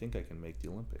I think I can make the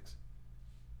Olympics,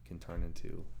 can turn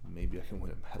into maybe I can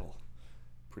win a medal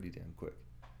pretty damn quick.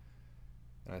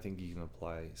 And I think you can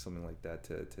apply something like that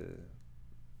to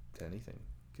anything.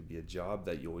 It could be a job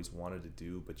that you always wanted to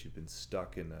do, but you've been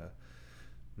stuck in a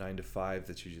 9 to 5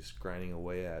 that you're just grinding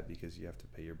away at because you have to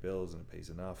pay your bills and it pays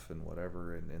enough and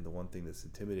whatever. And the one thing that's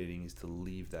intimidating is to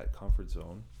leave that comfort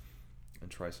zone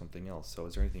and try something else. So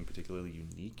is there anything particularly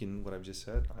unique in what I've just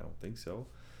said? I don't think so.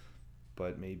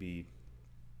 But maybe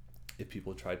if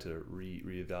people try to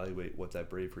reevaluate what that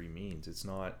bravery means, it's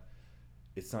not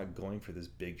going for this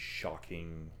big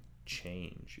shocking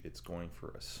change. It's going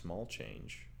for a small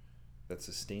change that's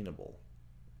sustainable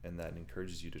and that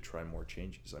encourages you to try more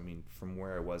changes. I mean, from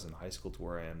where I was in high school to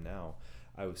where I am now,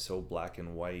 I was so black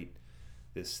and white,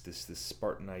 this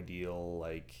Spartan ideal.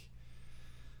 Like,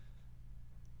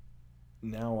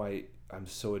 now I'm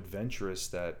so adventurous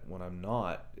that when I'm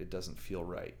not, it doesn't feel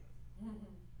right. Mm-hmm.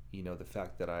 You know, the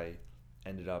fact that I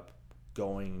ended up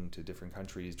going to different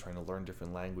countries, trying to learn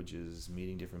different languages,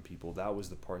 meeting different people, that was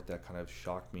the part that kind of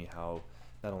shocked me, how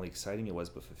not only exciting it was,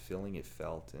 but fulfilling it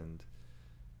felt. And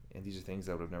these are things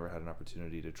I would have never had an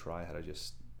opportunity to try had I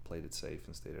just played it safe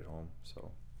and stayed at home. So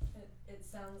it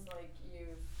sounds like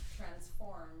you've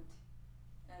transformed,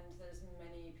 and there's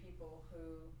many people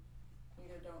who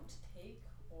either don't take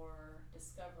or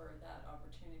discover that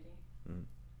opportunity.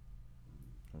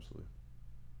 Absolutely.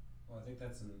 Well, I think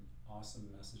that's an awesome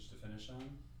message to finish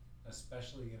on,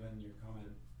 especially given your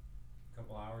comment a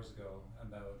couple hours ago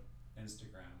about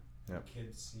Instagram. Yep.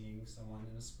 Kids seeing someone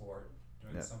in a sport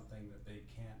doing yep. something that they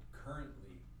can't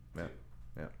currently do.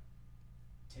 Yep.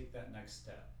 Take that next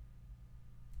step.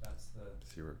 That's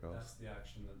see where it goes. That's the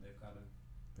action that they've got to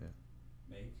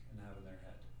make and have in their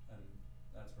head, and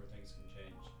that's where things can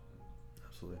change. And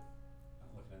absolutely.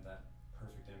 Not looking at that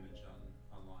perfect image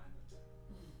online that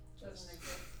doesn't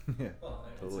exist. Yeah. Well,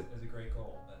 totally. It's a great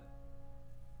goal, but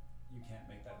you can't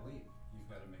make that leap. You've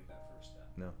got to make that first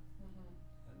step. No.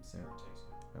 And see where it takes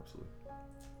you. Absolutely.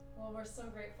 Well, we're so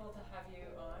grateful to have you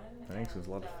on. Thanks. It was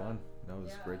a lot of fun. No, it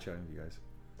was great chatting to you guys.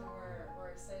 So we're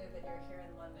excited that you're here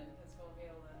in London because we'll be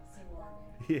able to see more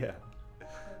of you. Yeah. So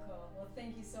cool. Well,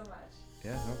 thank you so much.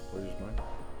 Yeah, no, pleasure's mine.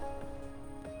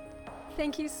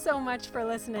 Thank you so much for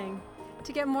listening.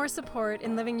 To get more support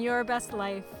in living your best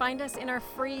life, find us in our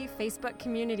free Facebook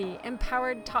community,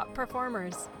 Empowered Top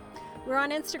Performers. We're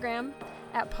on Instagram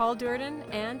at Paul Durden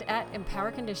and at Empower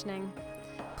Conditioning.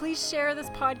 Please share this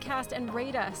podcast and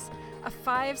rate us. A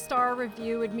 5-star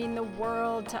review would mean the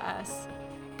world to us.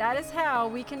 That is how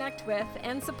we connect with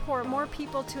and support more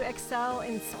people to excel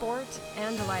in sport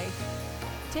and life.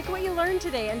 Take what you learned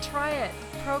today and try it.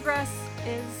 Progress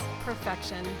is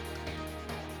perfection.